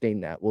to sustain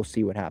that? We'll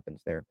see what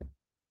happens there.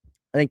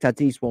 I think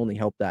Tatis will only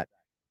help that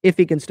if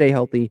he can stay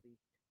healthy.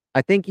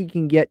 I think he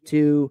can get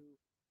to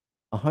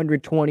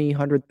 120,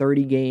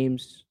 130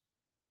 games.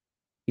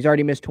 He's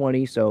already missed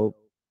 20, so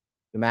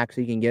the max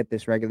he can get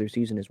this regular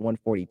season is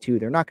 142.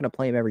 They're not going to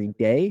play him every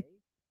day,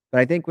 but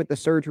I think with the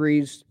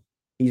surgeries,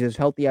 he's as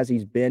healthy as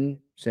he's been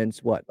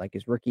since like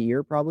his rookie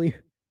year, probably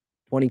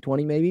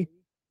 2020 maybe.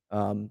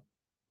 I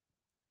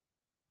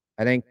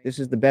think this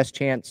is the best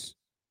chance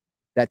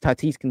that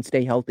Tatis can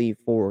stay healthy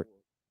for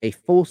a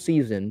full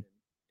season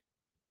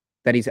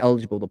that he's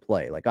eligible to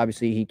play. Like,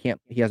 obviously he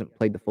can't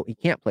play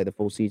the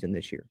full season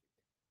this year.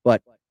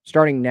 But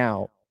starting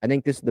now, I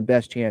think this is the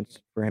best chance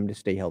for him to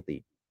stay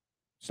healthy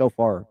so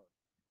far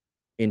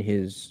in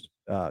his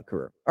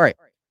career. All right.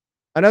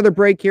 Another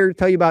break here to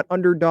tell you about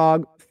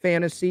Underdog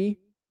Fantasy,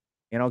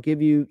 and I'll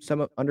give you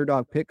some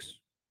Underdog picks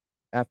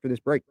after this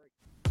break.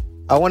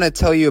 I want to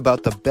tell you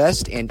about the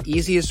best and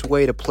easiest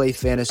way to play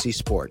fantasy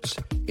sports.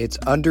 It's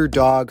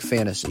Underdog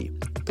Fantasy.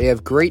 They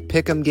have great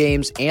pick'em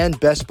games and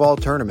best ball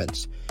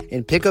tournaments.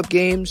 In pick'em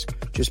games,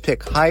 just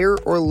pick higher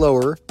or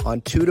lower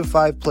on 2 to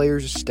 5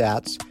 players'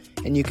 stats,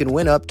 and you can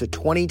win up to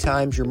 20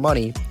 times your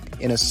money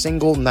in a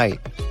single night.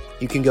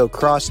 You can go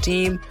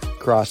cross-team,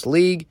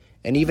 cross-league,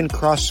 and even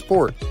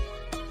cross-sport.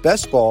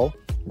 Best ball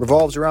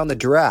revolves around the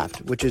draft,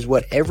 which is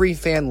what every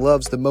fan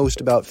loves the most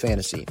about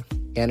fantasy,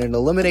 and it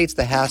eliminates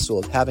the hassle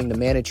of having to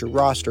manage your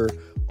roster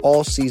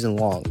all season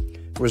long,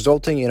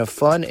 resulting in a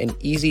fun and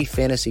easy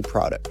fantasy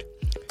product.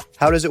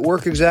 How does it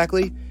work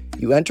exactly?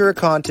 You enter a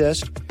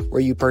contest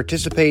where you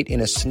participate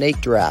in a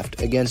snake draft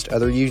against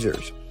other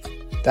users.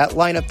 That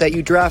lineup that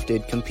you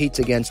drafted competes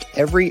against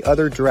every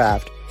other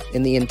draft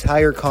in the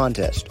entire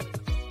contest.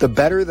 The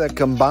better the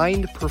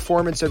combined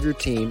performance of your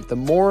team, the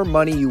more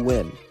money you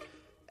win.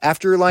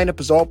 After your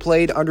lineup is all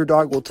played,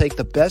 Underdog will take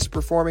the best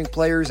performing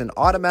players and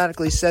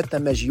automatically set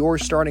them as your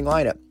starting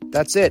lineup.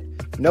 That's it.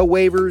 No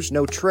waivers,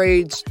 no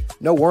trades,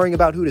 no worrying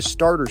about who to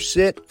start or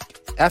sit.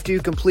 After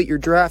you complete your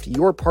draft,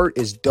 your part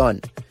is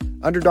done.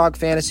 Underdog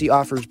Fantasy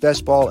offers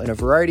best ball in a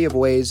variety of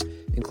ways,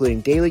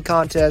 including daily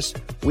contests,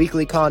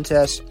 weekly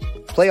contests,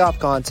 playoff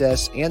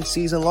contests, and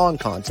season-long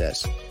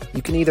contests.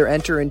 You can either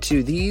enter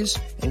into these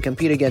and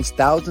compete against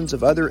thousands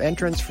of other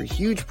entrants for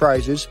huge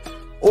prizes,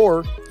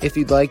 or, if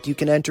you'd like, you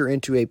can enter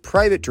into a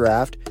private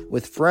draft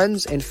with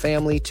friends and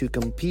family to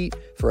compete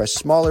for a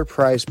smaller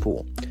prize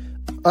pool.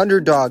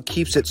 Underdog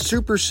keeps it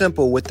super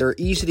simple with their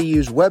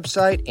easy-to-use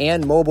website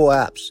and mobile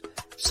apps.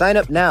 Sign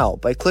up now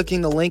by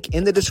clicking the link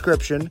in the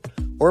description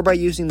or by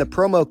using the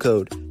promo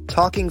code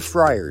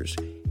TALKINGFRIARS,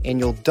 and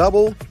you'll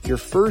double your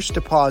first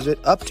deposit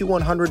up to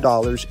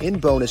 $100 in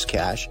bonus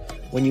cash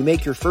when you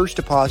make your first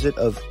deposit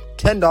of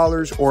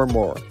 $10 or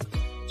more.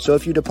 So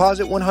if you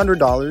deposit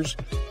 $100,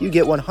 you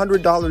get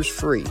 $100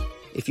 free.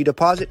 If you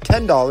deposit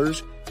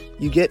 $10,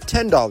 you get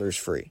 $10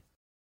 free.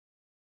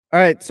 All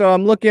right, so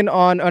I'm looking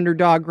on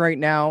Underdog right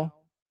now,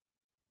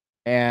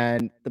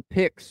 and the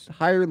picks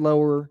higher,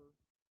 lower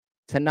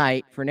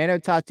tonight. Fernando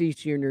Tatis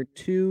Jr.,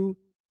 2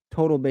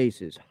 total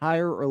bases,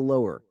 higher or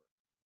lower.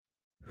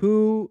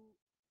 Who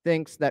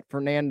thinks that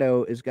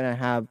Fernando is going to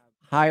have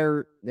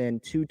higher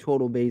than 2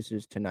 total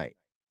bases tonight?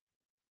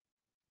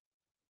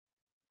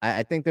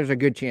 I think there's a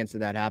good chance of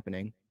that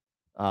happening.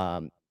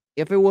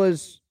 If it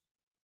was,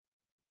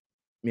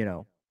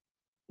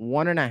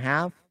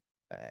 1.5,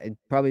 I'd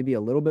probably be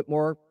a little bit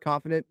more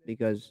confident,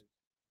 because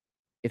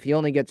if he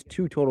only gets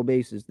 2 total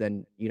bases,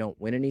 then you don't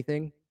win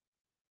anything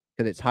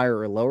because it's higher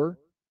or lower.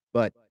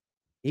 But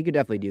he could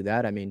definitely do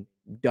that. I mean,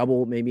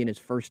 double maybe in his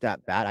first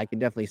at bat. I can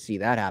definitely see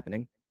that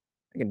happening.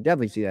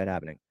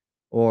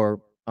 Or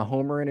a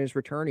homer in his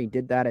return. He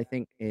did that, I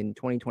think, in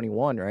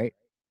 2021, right?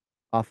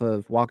 Off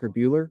of Walker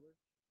Buehler.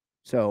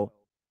 So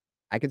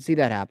I could see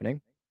that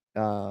happening.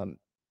 Xander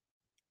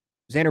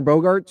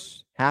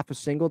Bogaerts, half a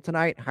single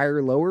tonight, higher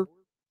or lower?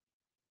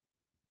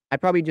 I'd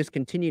probably just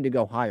continue to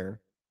go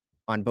higher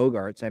on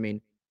Bogaerts. I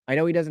mean, I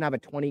know he doesn't have a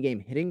 20-game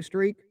hitting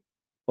streak,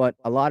 but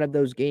a lot of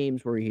those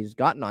games where he's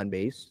gotten on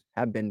base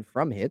have been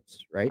from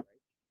hits, right?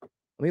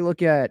 Let me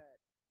look at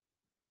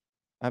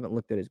I haven't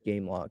looked at his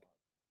game log.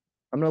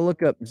 I'm going to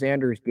look up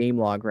Xander's game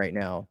log right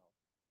now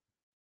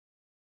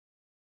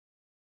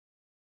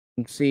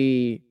and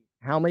see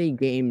how many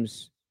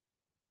games.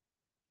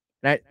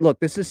 Look,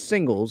 this is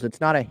singles.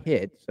 It's not a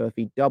hit. So if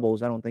he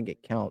doubles, I don't think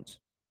it counts.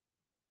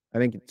 I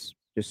think it's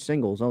just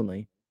singles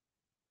only.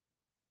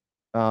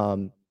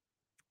 But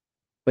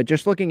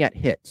just looking at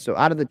hits. So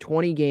out of the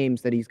 20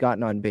 games that he's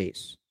gotten on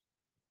base,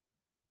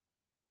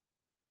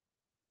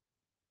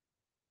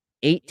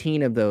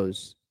 18 of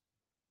those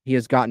he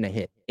has gotten a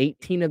hit.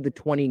 18 of the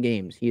 20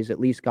 games, he has at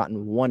least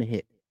gotten 1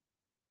 hit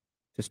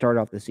to start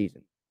off the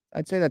season.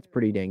 I'd say that's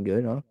pretty dang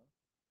good, huh?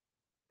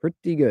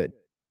 Pretty good.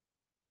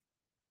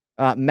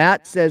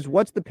 Matt says,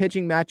 what's the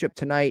pitching matchup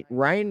tonight?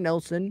 Ryan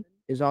Nelson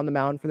is on the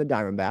mound for the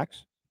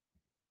Diamondbacks,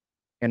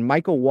 and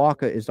Michael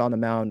Wacha is on the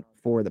mound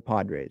for the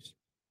Padres.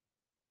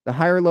 The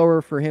higher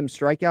lower for him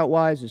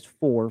strikeout-wise is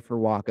 4 for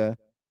Wacha.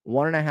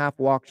 1.5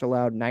 walks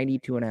allowed,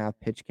 92.5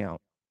 pitch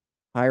count.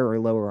 Higher or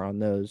lower on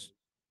those?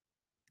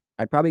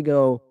 I'd probably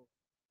go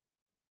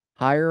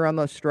higher on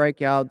the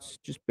strikeouts,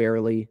 just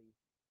barely.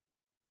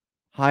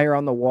 Higher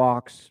on the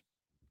walks,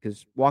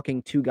 because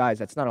walking 2 guys,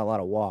 that's not a lot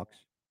of walks.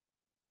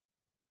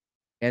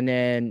 And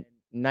then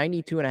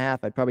 92.5,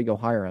 I'd probably go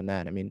higher on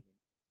that. I mean,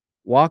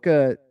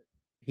 Wacha,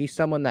 he's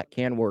someone that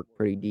can work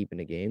pretty deep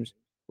into games.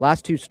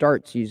 Last 2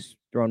 starts, he's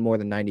thrown more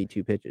than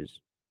 92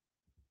 pitches.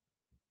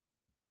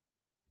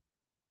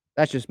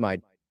 That's just my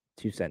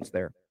 2 cents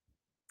there.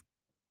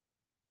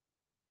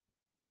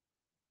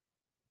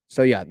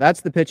 So, yeah, that's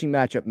the pitching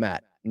matchup,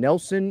 Matt.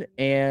 Nelson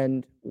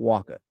and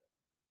Wacha.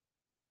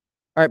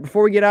 All right,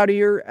 before we get out of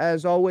here,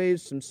 as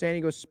always, some San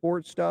Diego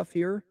sports stuff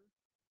here.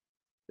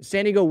 The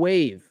San Diego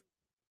Wave.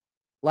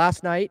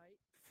 Last night,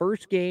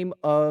 first game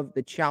of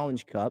the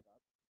Challenge Cup,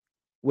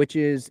 which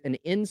is an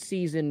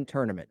in-season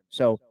tournament.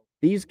 So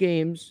these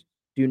games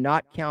do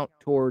not count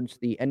towards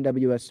the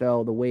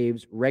NWSL, the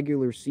Wave's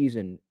regular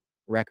season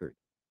record.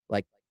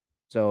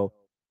 So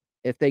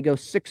if they go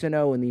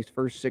 6-0 in these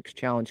first 6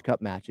 Challenge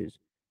Cup matches,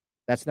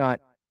 that's not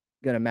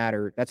going to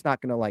matter. That's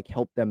not going to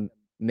help them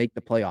make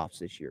the playoffs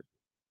this year.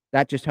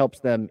 That just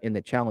helps them in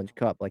the Challenge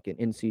Cup, like an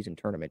in-season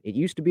tournament. It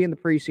used to be in the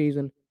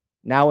preseason.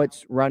 Now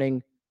it's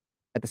running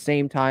at the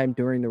same time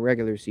during the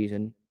regular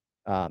season.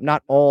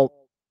 Not all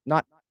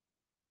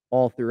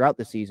throughout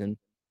the season,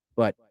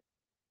 but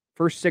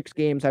first 6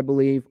 games, I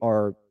believe,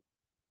 are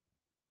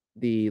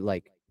the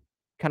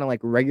kind of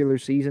regular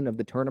season of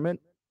the tournament.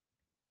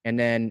 And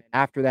then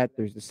after that,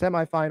 there's the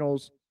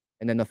semifinals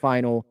and then the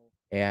final,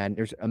 and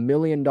there's $1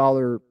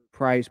 million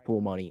prize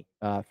pool money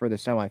for the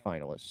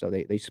semifinalists. So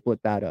they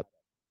split that up.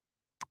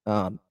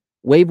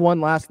 Wave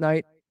won last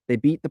night. They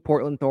beat the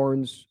Portland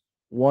Thorns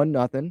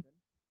 1-0.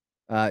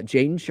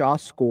 Jaden Shaw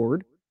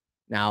scored.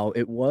 Now,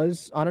 it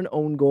was on an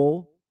own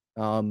goal.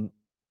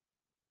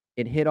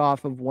 It hit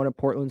off of one of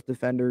Portland's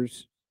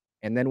defenders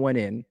and then went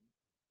in.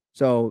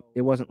 So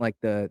it wasn't like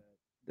the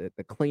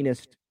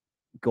cleanest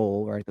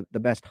goal or the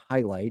best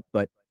highlight,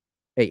 but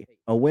hey,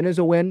 a win is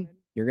a win.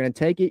 You're going to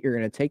take it. You're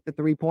going to take the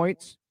 3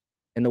 points.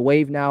 And the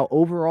Wave now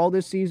overall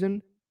this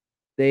season,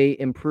 they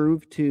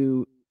improved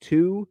to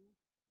 2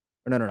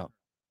 or no,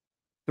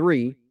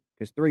 3,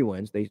 because 3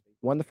 wins. They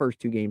won the first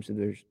 2 games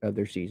of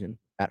their season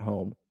at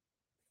home.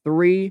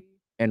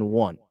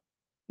 3-1.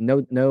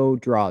 No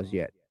draws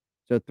yet.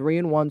 So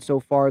 3-1 so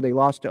far. They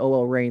lost to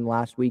OL Reign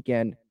last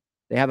weekend.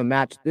 They have a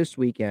match this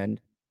weekend,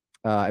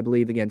 I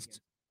believe,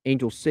 against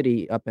Angel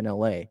City up in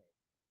LA.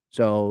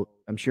 So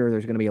I'm sure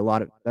there's going to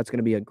be that's going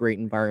to be a great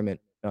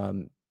environment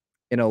in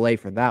LA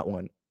for that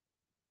one.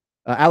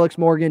 Alex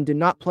Morgan did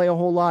not play a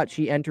whole lot.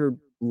 She entered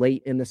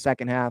late in the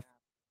second half.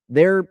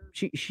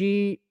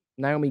 Naomi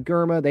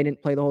Gurma, they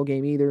didn't play the whole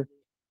game either.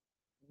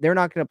 They're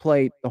not going to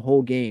play the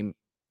whole game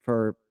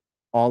for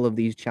all of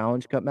these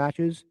Challenge Cup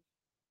matches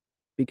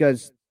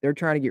because they're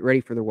trying to get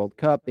ready for the World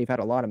Cup. They've had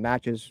a lot of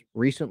matches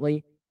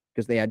recently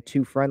because they had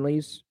 2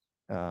 friendlies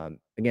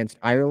against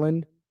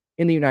Ireland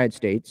in the United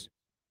States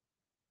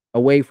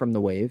away from the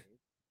Wave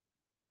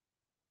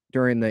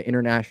during the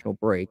international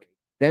break.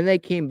 Then they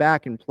came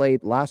back and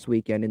played last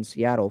weekend in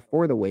Seattle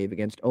for the Wave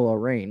against OL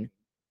Reign.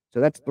 So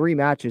that's 3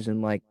 matches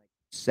in like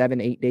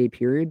 7-8 day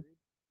period.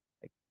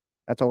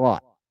 That's a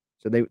lot.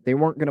 So they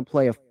weren't going to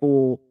play a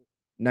full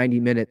 90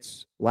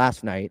 minutes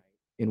last night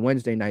in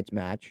Wednesday night's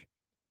match,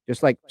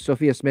 just like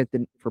Sophia Smith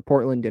for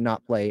Portland did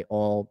not play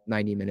all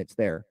 90 minutes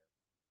there.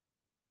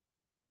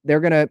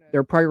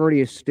 Their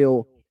priority is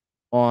still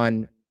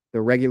on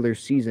the regular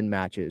season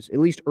matches, at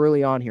least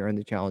early on here in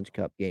the Challenge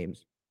Cup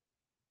games.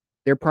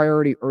 Their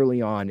priority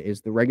early on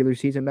is the regular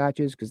season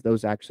matches because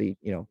those actually,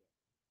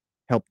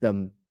 help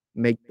them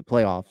make the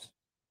playoffs.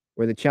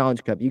 Where the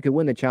Challenge Cup, you could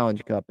win the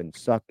Challenge Cup and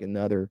suck in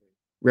the other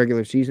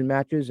regular season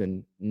matches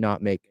and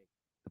not make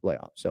the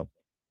playoffs. So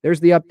there's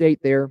the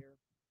update there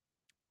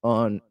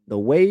on the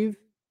Wave.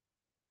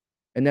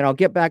 And then I'll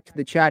get back to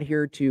the chat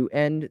here to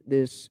end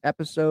this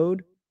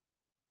episode.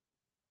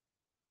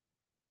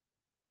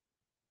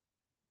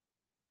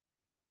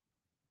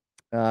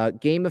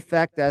 Game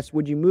Effect asks,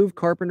 would you move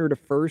Carpenter to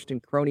first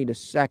and Crony to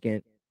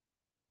second?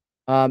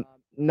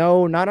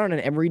 No, not on an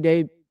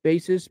everyday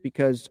basis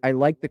because I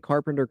like the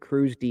Carpenter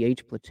Cruz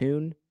DH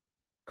platoon.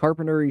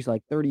 Carpenter, he's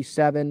like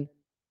 37.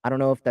 I don't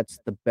know if that's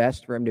the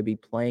best for him to be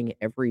playing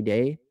every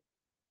day,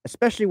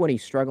 especially when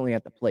he's struggling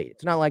at the plate.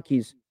 It's not like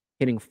he's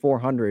hitting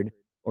 400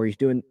 or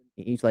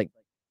he's like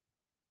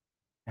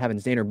having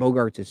Xander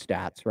Bogaerts'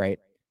 stats, right?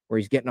 Where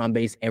he's getting on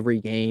base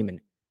every game and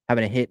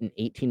having a hit in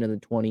 18 of the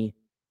 20.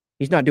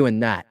 He's not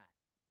doing that.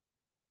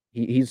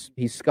 He's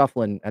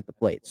scuffling at the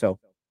plate. So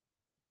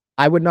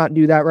I would not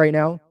do that right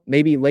now.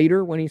 Maybe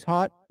later when he's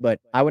hot, but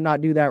I would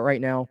not do that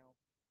right now.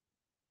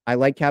 I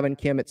like having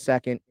Kim at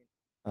second.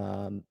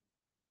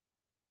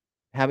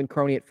 Having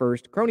Crony at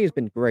first. Crony has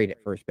been great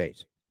at first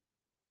base.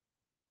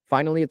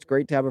 Finally, it's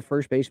great to have a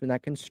first baseman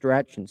that can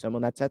stretch and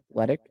someone that's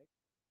athletic.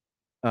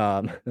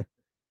 I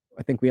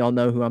think we all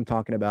know who I'm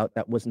talking about.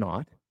 That was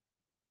not.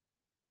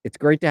 It's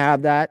great to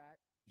have that.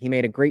 He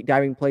made a great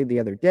diving play the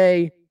other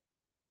day.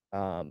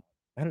 Had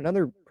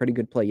another pretty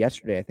good play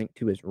yesterday, I think,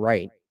 to his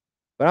right.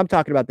 But I'm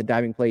talking about the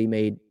diving play he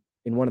made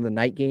in one of the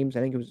night games. I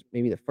think it was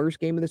maybe the first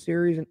game of the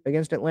series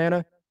against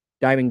Atlanta,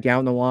 diving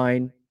down the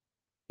line.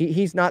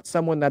 He's not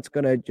someone that's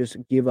going to just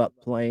give up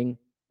playing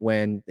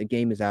when the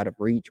game is out of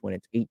reach, when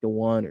it's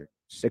 8-1 or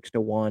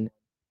 6-1.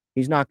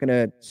 He's not going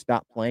to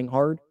stop playing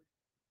hard.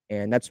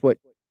 And that's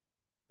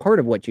part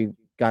of what you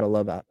got to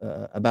love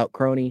about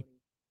Crony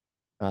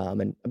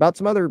and about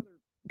some other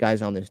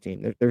guys on this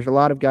team. There's a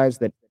lot of guys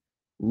that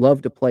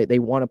love to play. They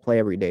want to play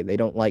every day. They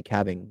don't like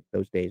having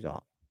those days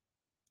off.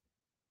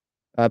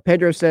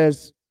 Pedro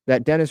says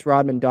that Dennis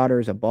Rodman daughter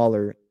is a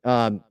baller.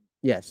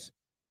 Yes,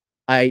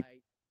 I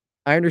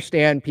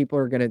understand people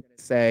are going to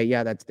say,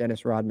 yeah, that's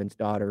Dennis Rodman's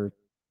daughter.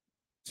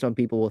 Some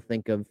people will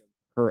think of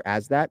her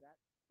as that,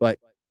 but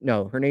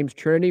no, her name's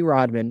Trinity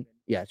Rodman.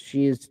 Yes,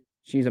 she's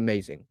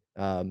amazing.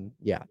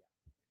 Yeah.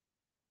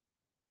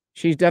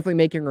 She's definitely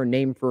making her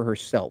name for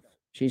herself.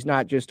 She's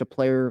not just a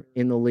player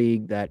in the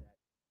league that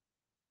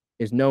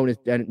is known as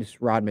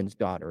Dennis Rodman's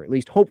daughter. At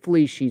least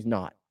hopefully she's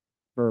not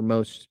for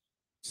most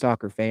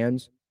soccer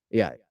fans.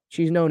 Yeah,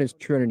 she's known as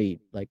Trinity.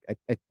 Like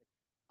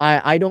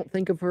I don't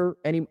think of her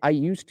I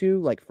used to,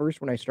 like,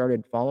 first when I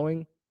started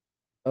following,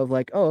 of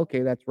like, oh,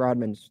 okay, that's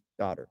Rodman's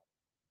daughter.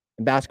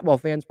 And basketball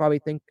fans probably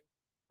think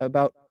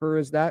about her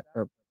as that,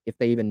 or if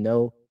they even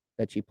know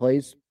that she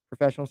plays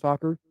professional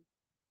soccer.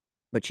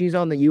 But she's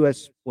on the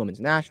U.S. women's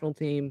national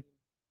team.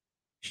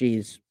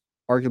 She's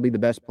arguably the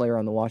best player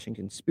on the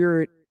Washington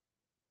Spirit.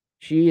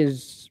 She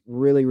is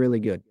really, really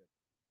good.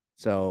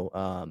 So,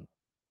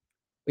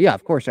 yeah,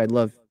 of course, I'd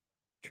love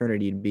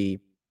Trinity to be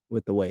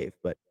with the Wave,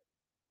 but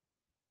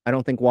I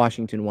don't think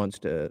Washington wants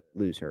to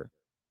lose her.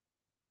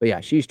 But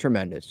yeah, she's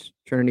tremendous.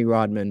 Trinity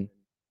Rodman.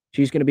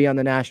 She's going to be on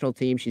the national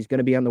team. She's going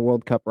to be on the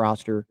World Cup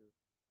roster.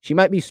 She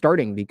might be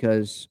starting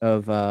because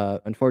of,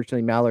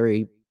 unfortunately,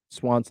 Mallory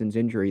Swanson's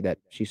injury that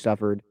she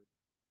suffered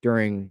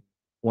during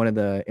one of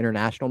the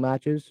international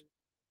matches,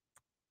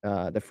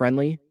 the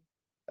friendly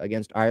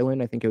against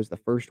Ireland. I think it was the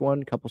first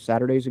one a couple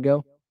Saturdays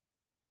ago.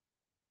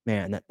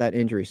 Man, that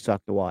injury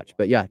sucked to watch.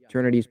 But yeah,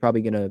 Trinity's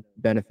probably going to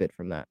benefit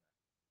from that.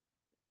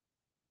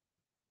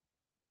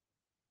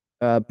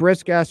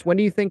 Brisk asks, when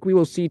do you think we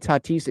will see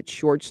Tatis at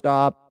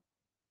shortstop?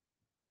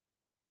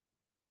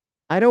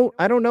 I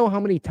don't know how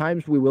many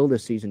times we will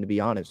this season, to be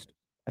honest.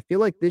 I feel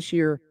like this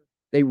year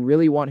they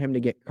really want him to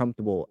get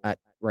comfortable at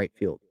right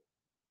field.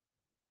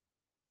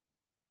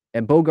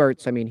 And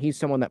Bogarts, I mean, he's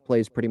someone that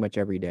plays pretty much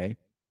every day.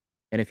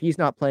 And if he's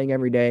not playing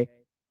every day,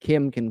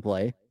 Kim can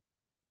play.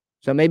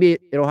 So maybe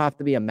it'll have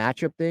to be a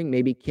matchup thing.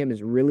 Maybe Kim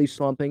is really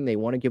slumping. They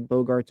want to give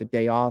Bogarts a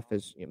day off,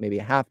 as maybe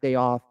a half day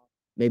off.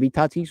 Maybe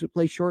Tatis would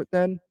play short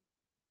then.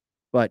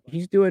 But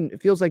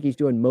it feels like he's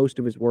doing most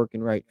of his work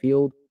in right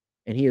field,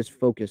 and he is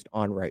focused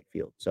on right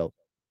field. So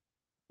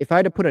if I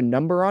had to put a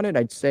number on it,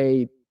 I'd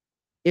say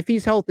if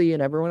he's healthy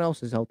and everyone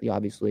else is healthy,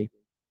 obviously,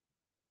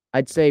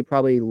 I'd say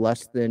probably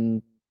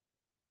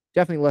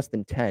definitely less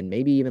than 10,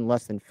 maybe even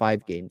less than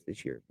 5 games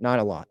this year. Not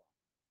a lot.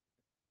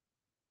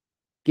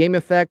 Game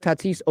effect,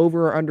 Tatis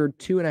over or under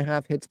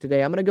 2.5 hits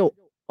today. I'm going to go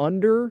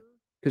under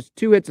because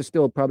 2 hits is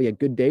still probably a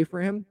good day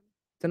for him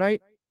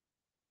tonight.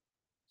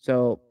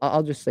 So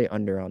I'll just say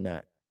under on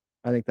that.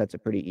 I think that's a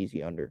pretty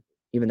easy under,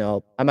 even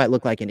though I might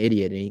look like an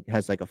idiot and he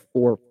has like a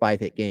 4 or 5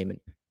 hit game. And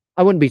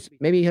I wouldn't be,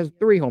 maybe he has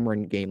 3 home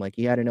run game like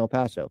he had in El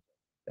Paso.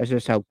 That's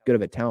just how good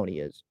of a talent he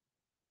is.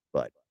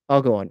 But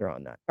I'll go under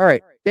on that. All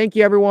right. Thank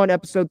you, everyone.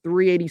 Episode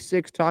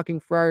 386, Talking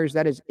Friars.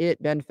 That is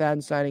it. Ben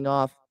Fadden signing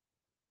off.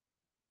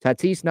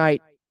 Tatis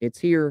night. It's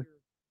here.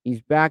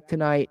 He's back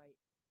tonight.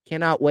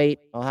 Cannot wait.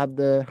 I'll have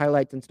the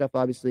highlights and stuff,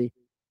 obviously,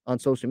 on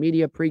social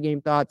media.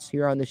 Pre-game thoughts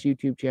here on this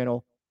YouTube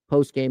channel.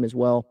 Post-game as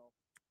well.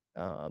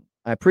 I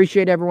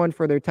appreciate everyone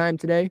for their time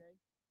today.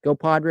 Go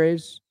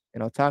Padres,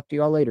 and I'll talk to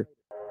you all later.